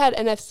always had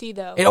NFC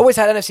though. It always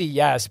had NFC,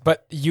 yes,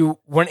 but you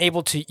were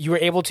able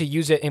to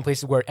use it in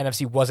places where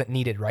NFC wasn't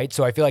needed, right?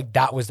 So I feel like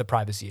that was the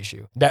privacy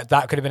issue. That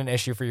could have been an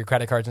issue for your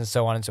credit cards and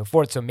so on and so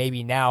forth. So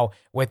maybe now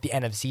with the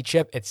NFC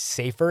chip, it's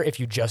safer if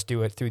you just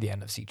do it through the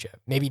NFC chip.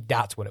 Maybe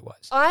that's what it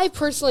was. I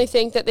personally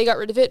think that they got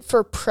rid of it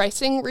for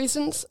pricing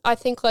reasons. I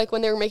think like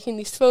when they were making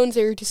these phones,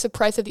 they reduced the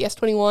price of the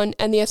S21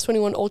 and the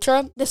S21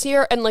 Ultra this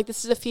year. And like,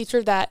 this is a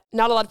feature that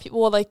not a lot of people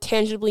will like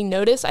tangibly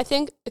notice, I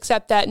think,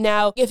 except that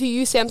now if you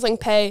use Samsung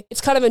Pay,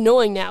 it's kind of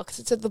annoying now because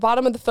it's at the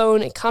bottom of the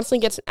phone. It constantly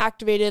gets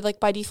activated like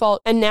by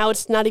default. And now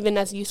it's not even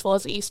as useful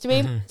as it used to be.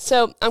 Mm-hmm.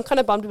 So I'm kind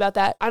of bummed about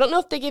that. I don't know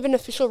if they gave an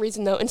official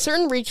reason though. In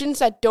certain regions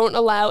that don't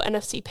allow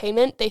NFC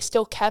payment, they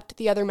still kept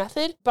the other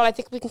method. But I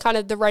think we can kind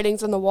of, the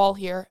writings on the wall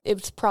here,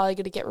 it's probably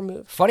going to get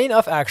removed. Funny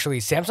enough, actually,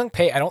 Samsung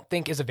Pay I don't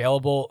think is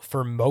available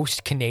for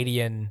most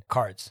Canadian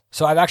cards.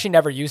 So I've actually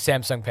never used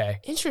Samsung Pay.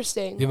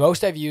 Interesting. The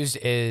most I've used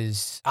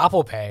is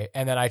Apple Pay,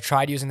 and then I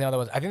tried using the other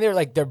ones. I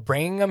think they're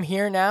bringing them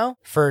here now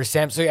for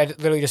Samsung. I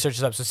literally just searched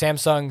this up. So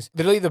Samsung's,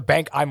 literally the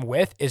bank I'm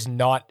with is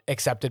not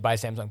accepted by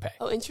Samsung Pay.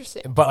 Oh,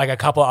 interesting. But like a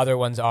couple other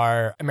ones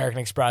are American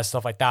Express,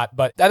 stuff like that.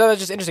 But I thought that was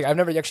just interesting. I've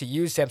never actually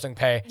used Samsung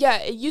Pay. Yeah,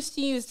 it used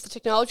to use the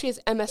technology as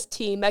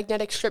MST,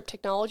 magnetic strip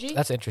technology.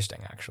 That's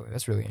interesting, actually.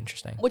 That's really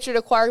interesting. Which it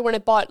acquired when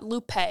it bought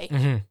Loop Pay.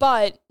 Mm-hmm.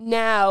 But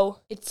now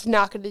it's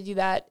not going to do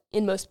that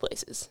in most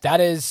places.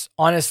 That is,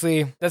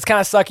 honestly, that's kind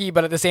of sucky,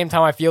 but at the same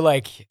time, I feel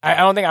like, I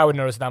don't think I would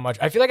notice that much.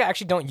 I feel like I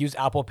actually don't use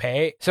Apple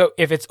Pay. So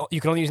if you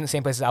can only use it in the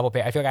same place as Apple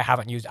Pay, I feel like I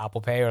haven't used Apple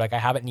Pay, or like I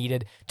haven't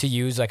needed to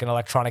use like an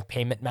electronic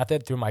payment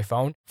method through my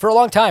phone for a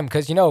long time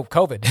because,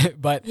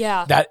 COVID. But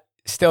yeah, that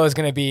still is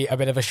going to be a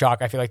bit of a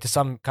shock, I feel like, to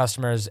some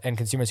customers and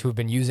consumers who have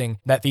been using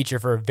that feature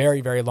for a very,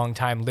 very long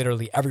time,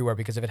 literally everywhere,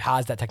 because if it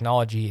has that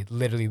technology, it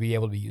literally be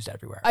able to be used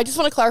everywhere. I just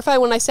want to clarify,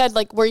 when I said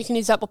like where you can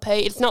use Apple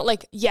Pay, it's not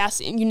like, yes,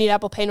 you need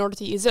Apple Pay in order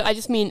to use it. I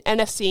just mean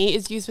NFC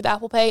is used with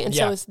Apple Pay, and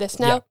so is this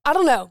now. Yeah. I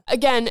don't know.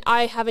 Again,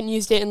 I haven't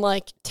used it in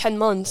like 10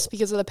 months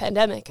because of the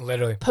pandemic.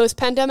 Literally.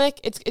 Post-pandemic,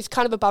 it's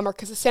kind of a bummer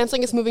because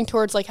Samsung is moving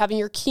towards like having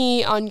your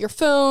key on your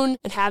phone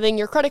and having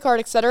your credit card,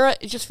 etc.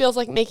 It just feels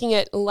like making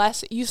it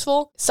less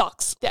useful. Sucks.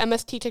 The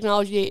MST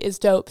technology is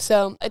dope.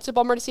 So it's a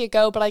bummer to see it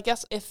go, but I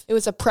guess if it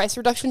was a price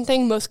reduction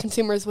thing, most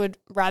consumers would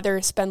rather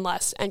spend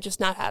less and just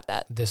not have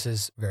that. This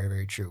is very,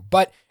 very true.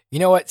 But you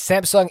know what?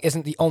 Samsung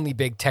isn't the only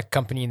big tech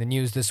company in the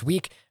news this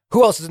week.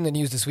 Who else is in the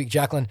news this week,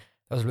 Jacqueline?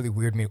 That was really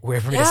weird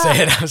for me to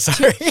say it. I'm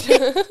sorry.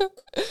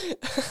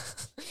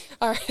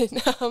 All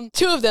right.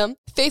 Two of them,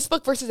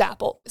 Facebook versus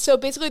Apple. So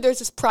basically there's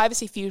this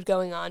privacy feud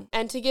going on.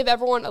 And to give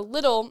everyone a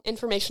little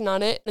information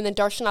on it, and then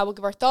Darshan and I will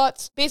give our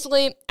thoughts.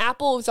 Basically,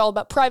 Apple is all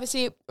about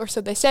privacy, or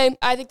so they say.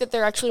 I think that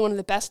they're actually one of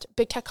the best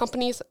big tech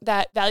companies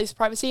that values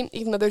privacy,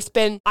 even though there's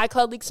been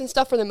iCloud leaks and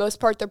stuff. For the most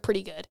part, they're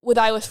pretty good. With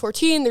iOS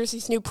 14, there's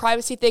these new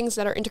privacy things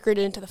that are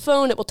integrated into the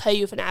phone. It will tell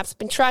you if an app's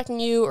been tracking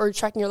you or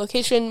tracking your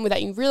location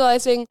without you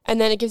realizing. And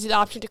then it gives you the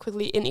option to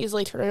quickly and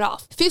easily turn it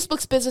off.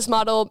 Facebook's business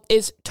model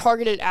is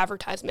targeted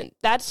advertisement.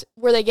 That's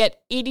where they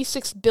get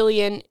 $86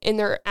 billion in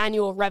their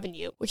annual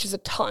revenue, which is a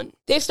ton.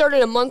 They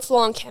started a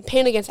months-long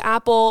campaign against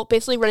Apple,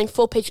 basically running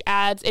full-page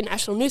ads in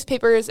national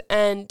newspapers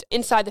and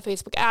inside the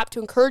Facebook app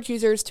to encourage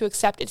users to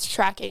accept its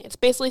tracking. It's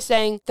basically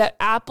saying that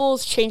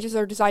Apple's changes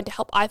are designed to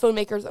help iPhone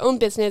makers own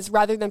business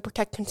rather than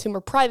protect consumer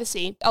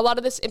privacy. A lot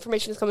of this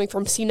information is coming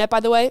from CNET,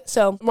 by the way,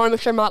 so I want to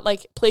make sure I'm not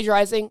like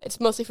plagiarizing.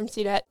 It's mostly from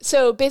CNET.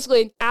 So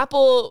basically,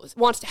 Apple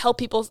wants to help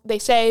people, they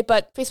say,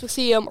 but Facebook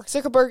CEO Mark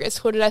Zuckerberg is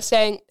quoted as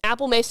saying,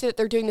 Apple may say that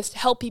they're doing this to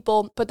help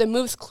people, but the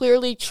moves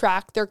clearly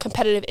track their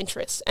competitive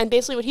interests. And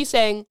basically what he's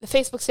saying, the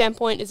Facebook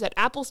standpoint is that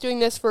Apple's doing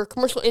this for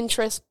commercial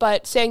interests,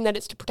 but saying that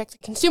it's to protect the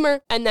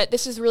consumer and that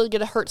this is really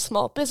going to hurt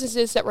small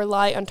businesses that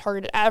rely on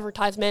targeted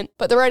advertisement.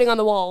 But the writing on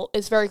the wall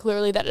is very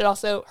clearly that it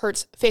also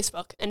hurts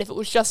Facebook. And if it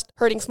was just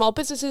hurting small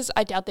businesses,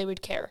 I doubt they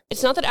would care.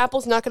 It's not that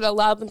Apple's not going to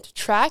allow them to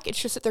track.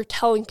 It's just that they're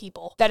telling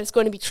people that it's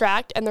going to be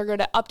tracked and they're going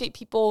to update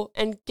people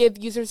and give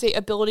users the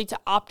ability to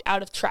opt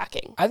out of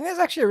tracking. I think that's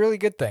actually a really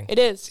good thing. It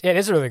is. Yeah, it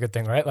is a really good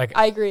thing, right? Like,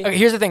 I agree. Okay,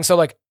 here's the thing. So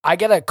like, I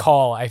get a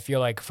call, I feel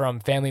like, from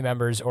family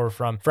members or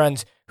from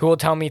friends who will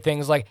tell me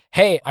things like,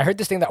 hey, I heard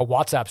this thing that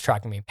WhatsApp's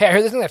tracking me. Hey, I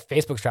heard this thing that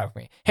Facebook's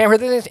tracking me. Hey, I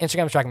heard this thing that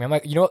Instagram's tracking me. I'm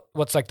like, you know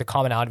what's like the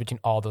commonality between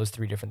all those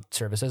three different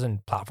services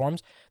and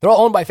platforms? They're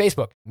all owned by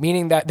Facebook,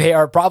 meaning that they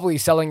are probably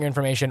selling your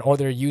information or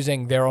they're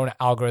using their own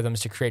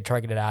algorithms to create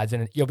targeted ads,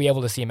 and you'll be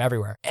able to see them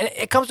everywhere. And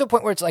it comes to a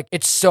point where it's like,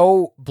 it's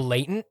so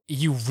blatant,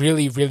 you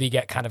really, really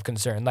get kind of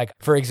concerned. Like,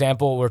 for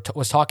example,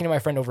 was talking to my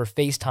friend over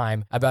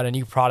FaceTime about a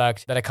new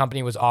product that a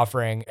company was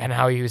offering and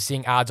how he was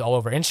seeing ads all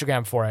over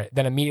Instagram for it.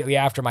 Then immediately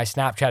after, my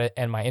Snapchat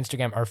and my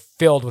Instagram are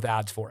filled with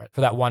ads for it,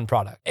 for that one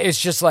product.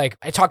 It's just like,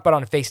 I talked about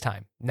it on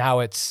FaceTime. Now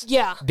it's,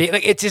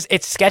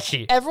 it's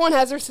sketchy. Everyone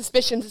has their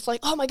suspicions. It's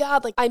like, oh my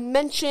God, like I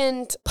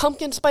mentioned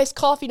pumpkin spice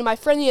coffee to my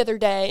friend the other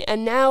day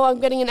and now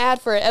I'm getting an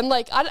ad for it. And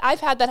like,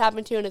 I've had that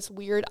happen too and it's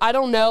weird. I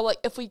don't know like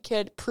if we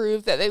could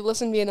prove that they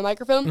listen to me in the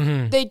microphone.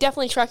 Mm-hmm. They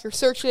definitely track your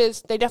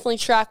searches. They definitely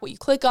track what you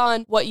click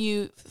on, what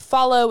you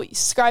follow, what you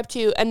subscribe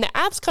to, and the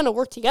apps kind of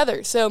work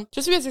together. So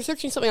just because you're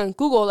searching something on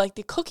Google, like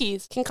the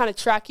cookies can kind of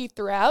track you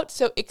throughout.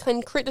 So it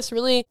can create this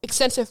really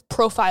extensive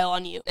profile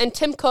on you. And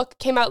Tim Cook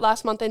came out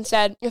last month and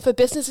said, if a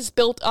business is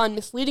built on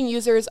misleading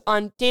users,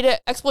 on data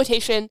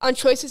exploitation, on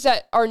choices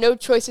that are no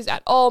choices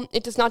at all,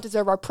 it does not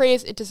deserve our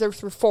praise, it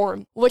deserves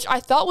reform, which I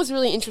thought was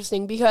really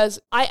interesting because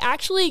I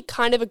actually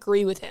kind of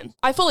agree with him.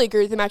 I fully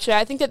agree with him, actually.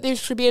 I think that there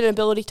should be an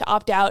ability to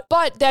opt out,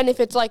 but then if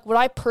it's like, would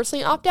I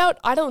personally opt out?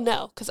 I don't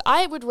know, because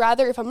I would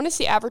rather, if I'm going to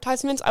see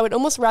advertisements, I would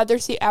almost rather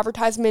see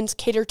advertisements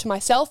cater to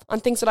myself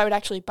on things that I would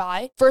actually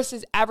buy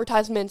versus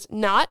advertisements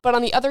not. But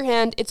on the other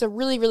hand, it's a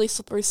really, really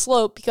slippery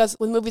slope because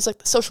with movies like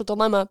The Social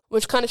Dilemma,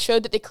 which kind of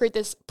showed that they create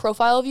this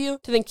profile of you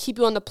to then keep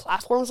you on the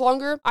platforms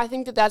longer, I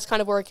think that that's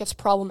kind of where it gets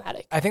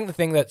problematic. I think the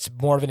thing that's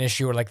more of an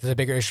issue, or like the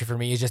bigger issue for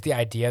me, is just the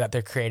idea that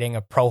they're creating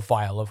a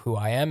profile of who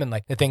I am and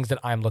like the things that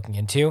I'm looking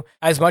into.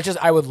 As much as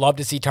I would love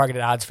to see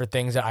targeted ads for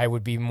things that I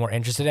would be more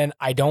interested in,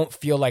 I don't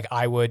feel like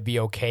I would be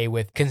okay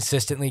with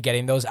consistently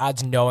getting those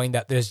ads knowing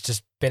that there's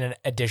just been an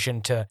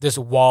addition to this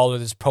wall or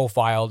this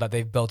profile that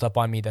they've built up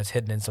on me that's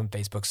hidden in some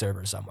Facebook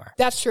server somewhere.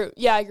 That's true.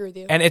 Yeah, I agree with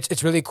you. And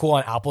it's really cool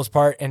on Apple's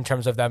part in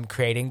terms of them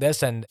creating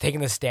this and taking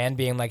the stand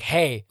being like,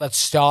 hey, let's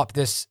stop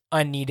this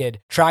unneeded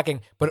tracking,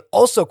 but it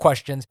also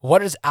questions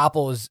what is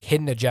Apple's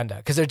hidden agenda?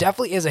 Because there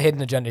definitely is a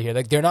hidden agenda here.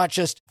 Like they're not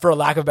just, for a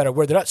lack of a better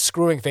word, they're not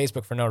screwing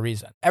Facebook for no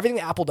reason. Everything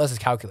that Apple does is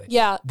calculated.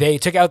 Yeah. They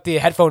took out the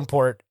headphone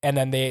port and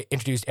then they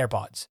introduced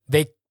AirPods.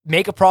 They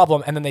make a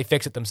problem and then they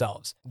fix it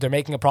themselves. They're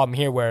making a problem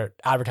here where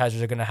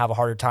advertisers are going to have a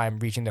harder time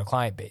reaching their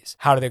client base.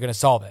 How are they going to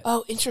solve it?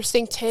 Oh,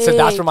 interesting take. So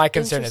that's where my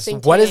concern is.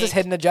 What is this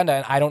hidden agenda?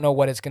 And I don't know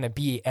what it's going to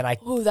be. And I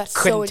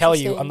couldn't tell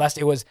you unless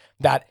it was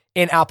that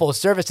in Apple's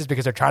services,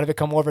 because they're trying to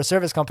become more of a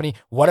service company.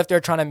 What if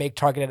they're trying to make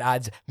targeted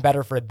ads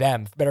better for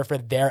them, better for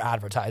their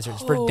advertisers,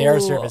 for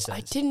their services? I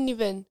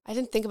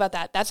didn't think about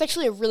that. That's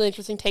actually a really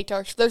interesting take,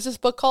 Darsh. There's this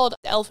book called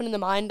The Elephant in the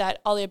Mind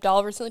that Ali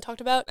Abdallah recently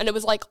talked about. And it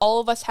was like all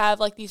of us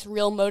have like these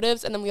real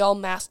motives and then we all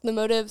mask the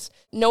motives.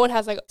 No one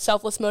has like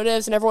selfless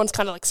motives and everyone's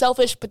kind of like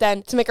selfish, but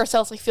then to make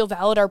ourselves like feel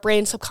valid, our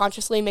brain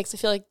subconsciously makes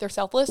it feel like they're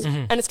selfless.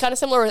 Mm-hmm. And it's kind of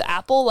similar with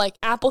Apple, like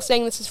Apple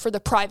saying this is for the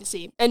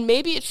privacy. And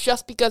maybe it's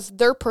just because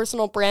their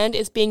personal brand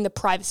is being the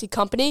privacy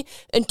company,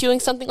 and doing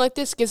something like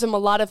this gives them a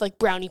lot of like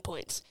brownie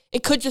points.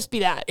 It could just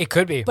be that. It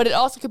could be. But it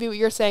also could be what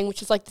you're saying,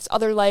 which is like this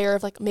other layer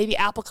of like maybe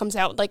Apple comes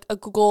out with like a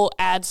Google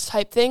Ads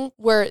type thing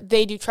where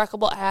they do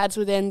trackable ads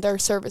within their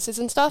services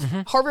and stuff.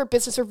 Mm-hmm. Harvard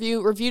Business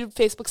Review reviewed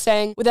Facebook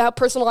saying, without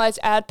personalized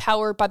ad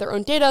powered by their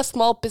own data,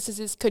 small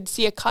businesses could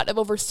see a cut of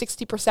over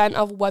 60%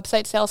 of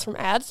website sales from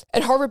ads.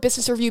 And Harvard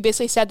Business Review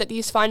basically said that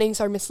these findings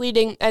are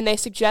misleading and they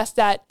suggest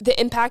that the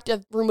impact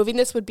of removing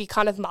this would be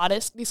kind of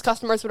modest. These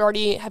customers would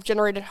already have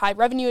generated high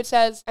revenue, it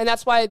says, and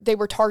that's why they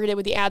were targeted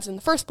with the ads in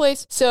the first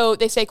place. So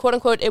they say, quote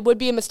unquote, it would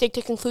be a mistake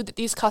to conclude that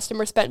these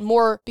customers spent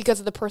more because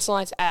of the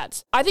personalized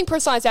ads. I think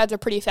personalized ads are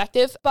pretty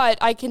effective, but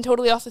I can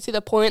totally also see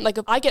the point. Like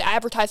if I get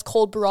advertised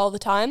cold brew all the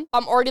time,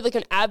 I'm already like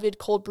an avid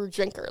cold brew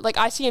drinker. Like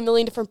I see a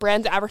million different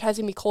brands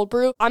advertising me cold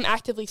brew. I'm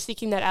actively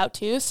seeking that out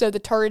too. So the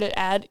targeted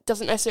ad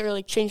doesn't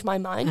necessarily change my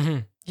mind. Mm-hmm.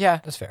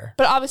 Yeah, that's fair.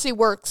 But obviously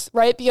works,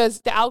 right?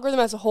 Because the algorithm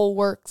as a whole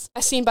works,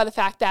 as seen by the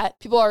fact that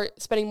people are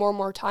spending more and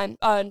more time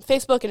on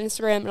Facebook and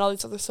Instagram and all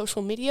these other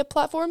social media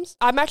platforms.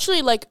 I'm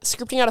actually like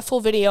scripting out a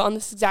full video on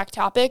this exact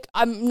topic.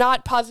 I'm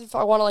not positive if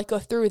I want to like go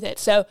through with it.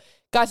 So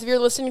Guys, if you're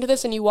listening to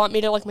this and you want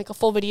me to like make a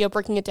full video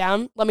breaking it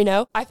down, let me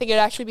know. I think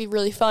it'd actually be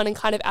really fun and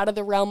kind of out of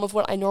the realm of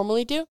what I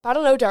normally do. I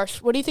don't know, Darsh.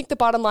 What do you think the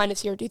bottom line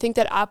is here? Do you think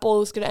that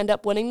Apple is going to end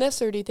up winning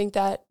this, or do you think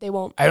that they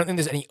won't? I don't think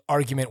there's any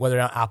argument whether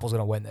or not Apple's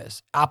going to win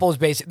this. Apple's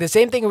basically the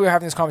same thing we were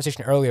having this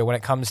conversation earlier when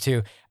it comes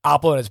to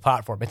Apple and its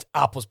platform. It's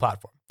Apple's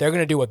platform. They're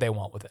going to do what they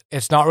want with it.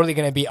 It's not really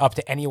going to be up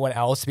to anyone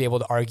else to be able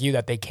to argue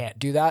that they can't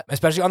do that,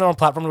 especially on their own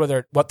platform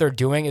where what they're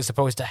doing is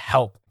supposed to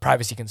help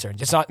privacy concerns.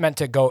 It's not meant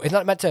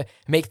to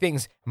make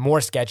things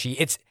more sketchy.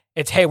 It's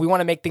hey, we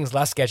want to make things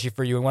less sketchy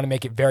for you. We want to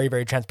make it very,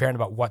 very transparent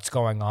about what's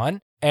going on.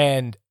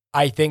 And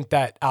I think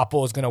that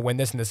Apple is going to win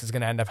this and this is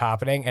going to end up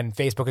happening. And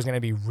Facebook is going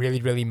to be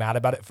really, really mad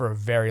about it for a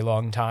very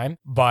long time.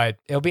 But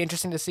it'll be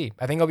interesting to see.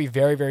 I think it'll be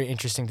very, very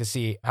interesting to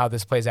see how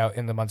this plays out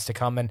in the months to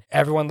come. And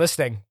everyone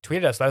listening,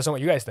 tweet at us. Let us know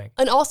what you guys think.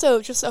 And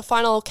also, just a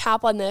final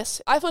cap on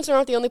this. iPhones are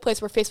not the only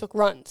place where Facebook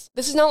runs.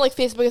 This is not like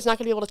Facebook is not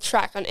going to be able to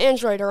track on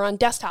Android or on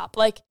desktop.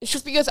 Like, it's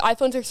just because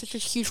iPhones are such a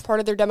huge part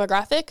of their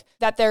demographic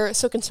that they're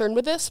so concerned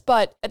with this.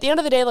 But at the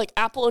end of the day, like,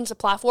 Apple owns a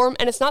platform.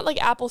 And it's not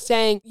like Apple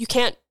saying you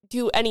can't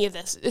do any of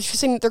this. It's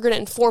just saying that they're going to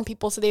inform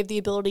people so they have the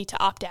ability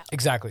to opt out.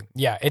 Exactly.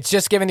 Yeah. It's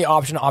just giving the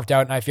option to opt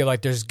out. And I feel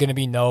like there's not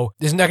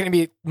going to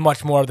be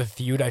much more of the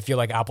feud. I feel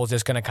like Apple's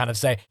just going to kind of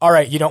say, all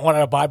right, you don't want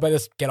to abide by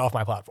this, get off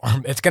my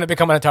platform. It's going to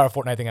become an entire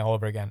Fortnite thing all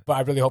over again. But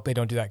I really hope they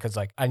don't do that because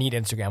like I need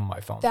Instagram on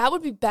my phone. That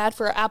would be bad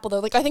for Apple though.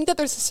 Like I think that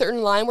there's a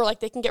certain line where like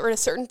they can get rid of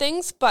certain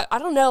things, but I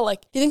don't know.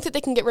 Like do you think that they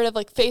can get rid of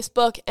like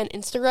Facebook and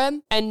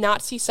Instagram and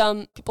not see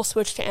some people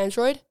switch to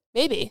Android?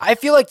 Maybe. I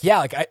feel like, yeah,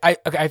 like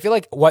I feel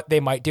like what they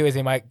might do is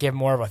they might give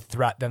more of a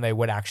threat than they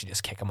would actually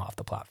just kick them off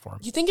the platform.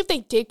 Do you think if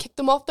they did kick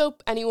them off, though,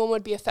 anyone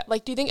would be affected?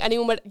 Like, do you think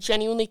anyone would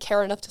genuinely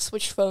care enough to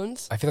switch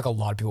phones? I feel like a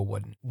lot of people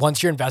wouldn't.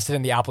 Once you're invested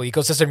in the Apple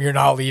ecosystem, you're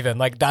not leaving.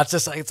 Like, that's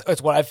just, like,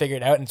 it's what I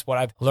figured out and it's what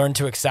I've learned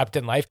to accept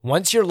in life.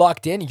 Once you're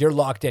locked in, you're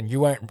locked in.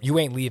 You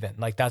ain't leaving.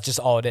 Like, that's just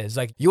all it is.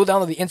 Like, you'll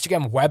download the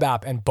Instagram web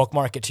app and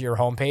bookmark it to your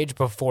homepage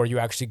before you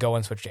actually go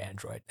and switch to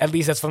Android. At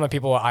least that's from the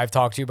people I've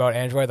talked to about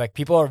Android. Like,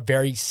 people are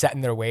very set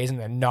in their ways and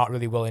they're not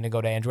really willing to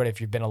go to Android if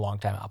you've been a long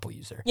time Apple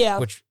user. Yeah.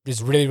 Which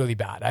is really, really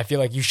bad. I feel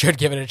like you should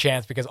give it a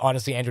chance because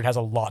honestly, Android has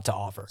a lot to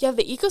offer. Yeah,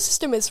 the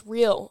ecosystem is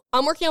real.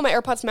 I'm working on my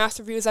AirPods Max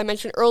review, as I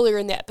mentioned earlier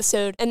in the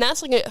episode, and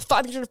that's like a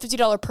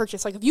 $550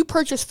 purchase. Like if you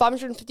purchase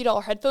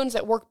 $550 headphones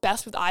that work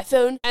best with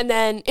iPhone, and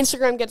then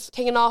Instagram gets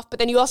taken off, but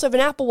then you also have an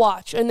Apple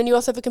Watch, and then you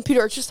also have a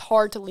computer, it's just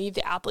hard to leave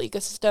the Apple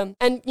ecosystem.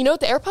 And you know what?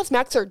 The AirPods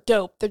Max are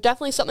dope. They're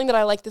definitely something that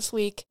I like this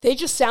week. They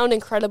just sound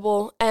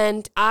incredible,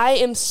 and I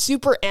am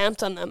super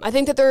amped on them. I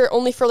think that they're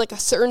only for like a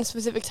certain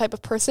specific type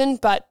of person,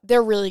 but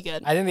they're really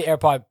good. I think the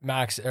AirPod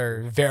Max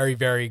are very,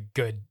 very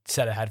good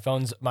set of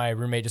headphones. My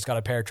roommate just got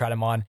a pair, tried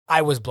them on.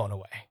 I was blown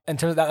away. In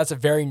terms of that, that's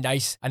a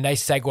nice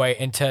segue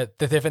into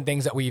the different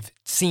things that we've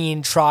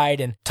seen, tried,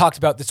 and talked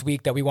about this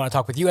week that we want to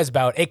talk with you guys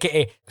about,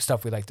 aka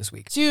stuff we like this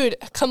week. Dude,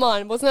 come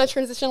on. Wasn't that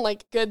transition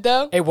like good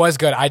though? It was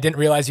good. I didn't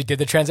realize you did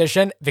the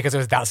transition because it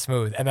was that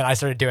smooth. And then I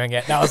started doing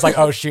it. And I was like,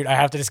 oh shoot, I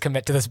have to just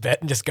commit to this bit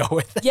and just go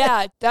with it.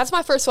 Yeah, that's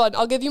my first one.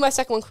 I'll give you my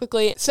second one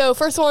quickly. So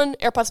first one,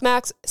 AirPods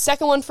Max.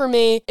 Second one for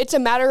me, It's a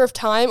Matter of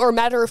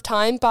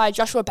Time by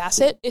Joshua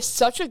Bassett. It's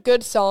such a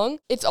good song.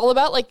 It's all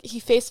about like he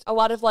faced a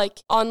lot of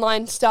like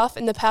online stuff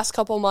in the past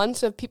couple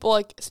months of people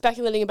like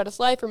speculating about his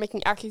life or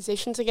making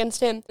accusations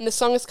against him. And the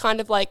song is kind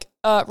of like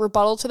a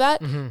rebuttal to that.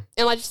 Mm-hmm.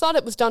 And I just thought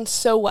it was done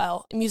so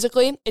well.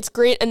 Musically, it's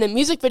great. And the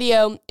music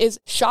video is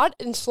shot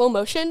in slow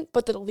motion,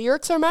 but the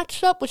lyrics are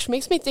matched up, which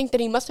makes me think that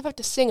he must have had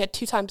to sing at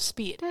 2 times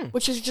speed,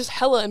 which is just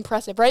hella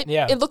impressive, right?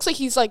 Yeah. It looks like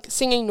he's like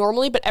singing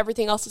normally, but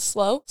everything else is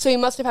slow. So he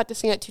must have had to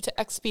sing at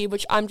 2x speed,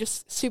 which I'm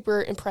just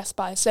super impressed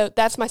by. So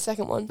that's my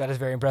second one. That is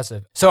very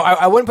impressive. So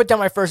I wouldn't put down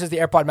my first as the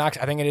AirPod Max.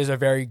 I think it is a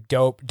very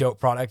dope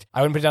product.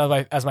 I wouldn't put it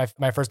down as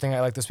my first thing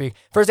I like this week.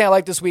 First thing I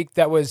like this week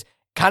that was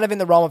kind of in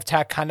the realm of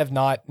tech, kind of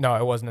not. No,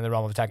 it wasn't in the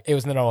realm of tech. It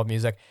was in the realm of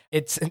music.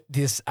 It's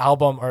this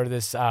album or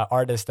this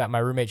artist that my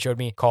roommate showed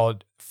me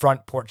called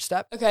Front Porch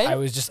Step. Okay.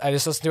 I just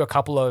listened to a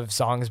couple of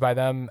songs by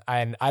them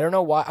and I don't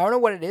know why. I don't know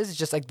what it is. It's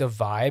just like the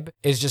vibe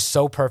is just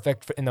so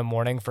perfect in the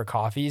morning for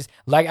coffees.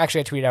 Like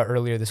actually I tweeted out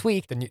earlier this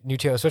week, the new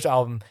Taylor Swift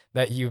album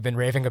that you've been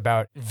raving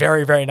about.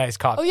 Very, very nice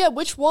coffee. Oh yeah,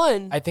 which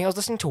one? I think I was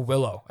listening to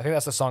Willow. I think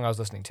that's the song I was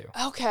listening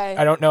to. Okay.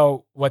 I don't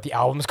know what the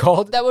album's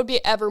called. That would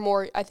be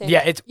Evermore, I think.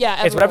 Yeah, it's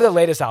whatever the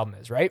latest album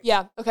is, right?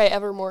 Yeah. Okay,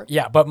 Evermore.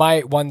 Yeah, but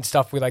my one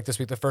stuff we like this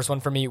week, the first one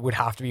for me would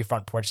have to be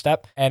Front Porch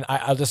Step. And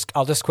I'll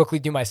just quickly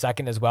do my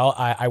second as well.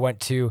 I went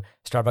to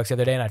Starbucks the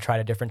other day and I tried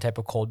a different type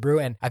of cold brew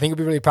and I think you'll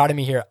be really proud of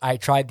me here. I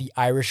tried the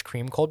Irish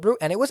cream cold brew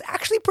and it was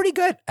actually pretty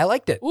good. I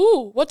liked it.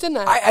 Ooh, what's in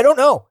that? I don't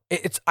know.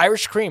 It's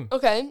Irish cream.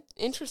 Okay,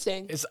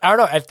 interesting. I don't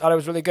know. I thought it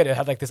was really good. It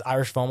had like this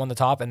Irish foam on the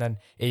top and then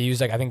it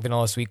used like I think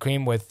vanilla sweet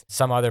cream with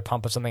some other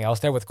pump of something else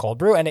there with cold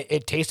brew and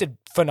it tasted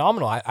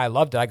phenomenal. I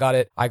loved it. I got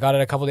it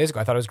a couple days ago.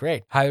 I thought it was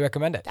great. Highly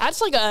recommend it.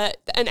 That's like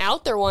an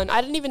out there one.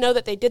 I didn't even know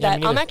that they did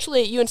that.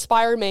 You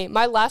inspired me.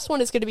 My last one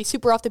is going to be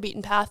super off the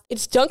beaten path.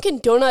 It's Dunkin'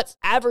 Donuts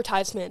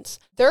advertisements.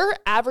 their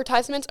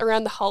advertisements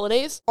around the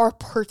holidays are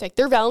perfect.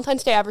 Their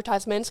Valentine's Day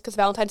advertisements, because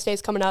Valentine's Day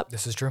is coming up.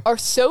 This is true. Are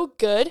so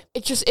good.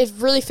 It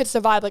really fits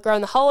the vibe. Like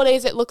around the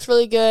holidays, it looks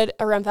really good.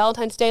 Around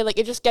Valentine's Day, like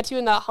it just gets you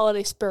in that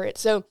holiday spirit.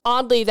 So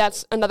oddly,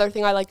 that's another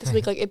thing I like this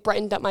week. Like it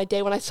brightened up my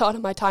day when I saw it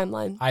in my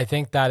timeline. I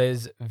think that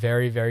is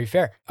very, very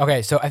fair.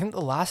 Okay, so I think the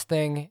last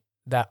thing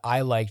that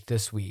I liked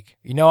this week,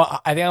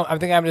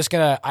 I'm just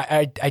gonna,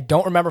 I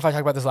don't remember if I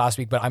talked about this last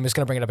week, but I'm just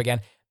gonna bring it up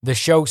again. The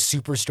show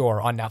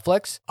Superstore on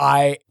Netflix.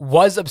 I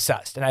was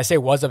obsessed, and I say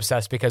was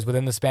obsessed because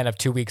within the span of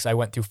 2 weeks, I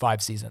went through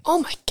 5 seasons. Oh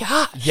my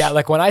gosh. Yeah,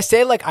 like when I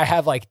say like I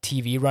have like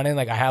TV running,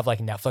 like I have like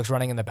Netflix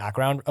running in the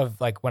background of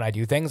like when I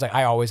do things, like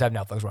I always have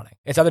Netflix running.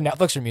 It's either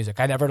Netflix or music.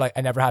 I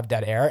never have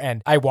dead air,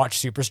 and I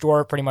watched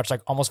Superstore pretty much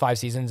like almost 5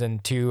 seasons in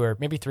 2 or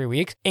maybe 3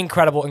 weeks.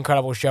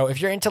 Incredible show.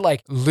 If you're into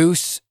like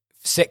loose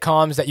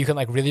sitcoms that you can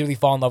like really, really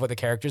fall in love with the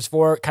characters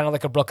for, kind of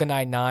like a Brooklyn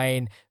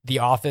Nine-Nine, The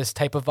Office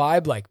type of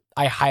vibe, like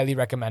I highly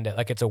recommend it.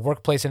 Like it's a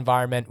workplace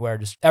environment where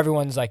just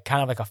everyone's like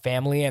kind of like a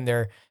family and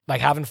they're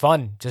like having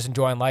fun, just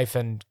enjoying life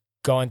and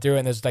going through.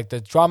 And there's like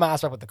the drama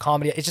aspect with the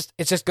comedy. It's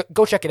just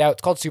go check it out.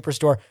 It's called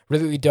Superstore.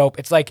 Really, really dope.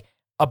 It's like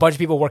a bunch of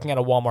people working at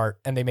a Walmart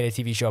and they made a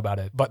TV show about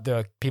it, but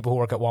the people who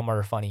work at Walmart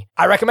are funny.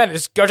 I recommend it.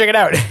 Just go check it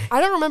out. I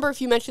don't remember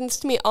if you mentioned this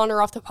to me on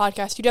or off the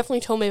podcast. You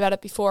definitely told me about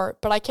it before,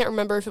 but I can't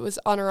remember if it was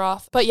on or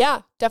off. But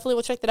yeah, definitely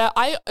will check that out.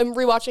 I am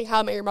rewatching How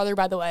I Met Your Mother,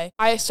 by the way.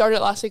 I started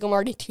it last week. I'm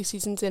already 2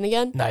 seasons in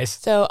again. Nice.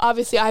 So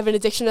obviously I have an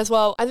addiction as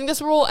well. I think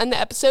this will end the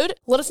episode.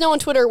 Let us know on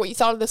Twitter what you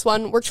thought of this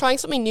one. We're trying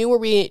something new where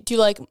we do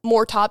like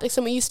more topics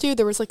than we used to.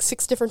 There was like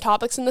 6 different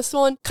topics in this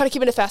one. Kind of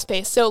keeping it fast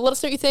paced. So let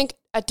us know what you think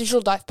at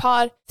Digital Dive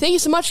Pod. Thank you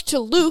so much to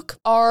Luke,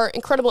 our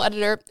incredible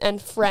editor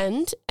and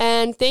friend.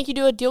 And thank you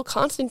to Adil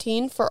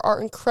Constantine for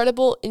our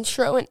incredible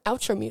intro and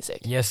outro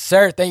music. Yes,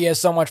 sir. Thank you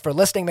so much for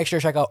listening. Make sure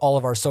to check out all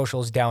of our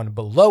socials down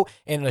below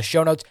in the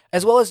show notes,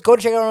 as well as go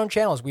to check out our own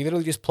channels. We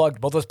literally just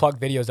plugged both those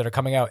plugged videos that are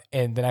coming out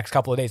in the next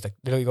couple of days. Like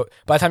literally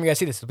by the time you guys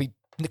see this, it'll be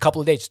in a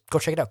couple of days. Just go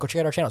check it out. Go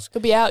check out our channels.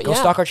 It'll be out, Go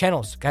stalk our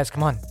channels. Guys,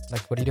 come on.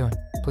 Like, what are you doing?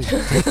 Please.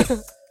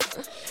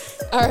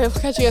 All right, we'll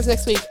catch you guys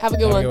next week. Have a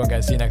good one. Have a good one,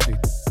 guys. See you next week.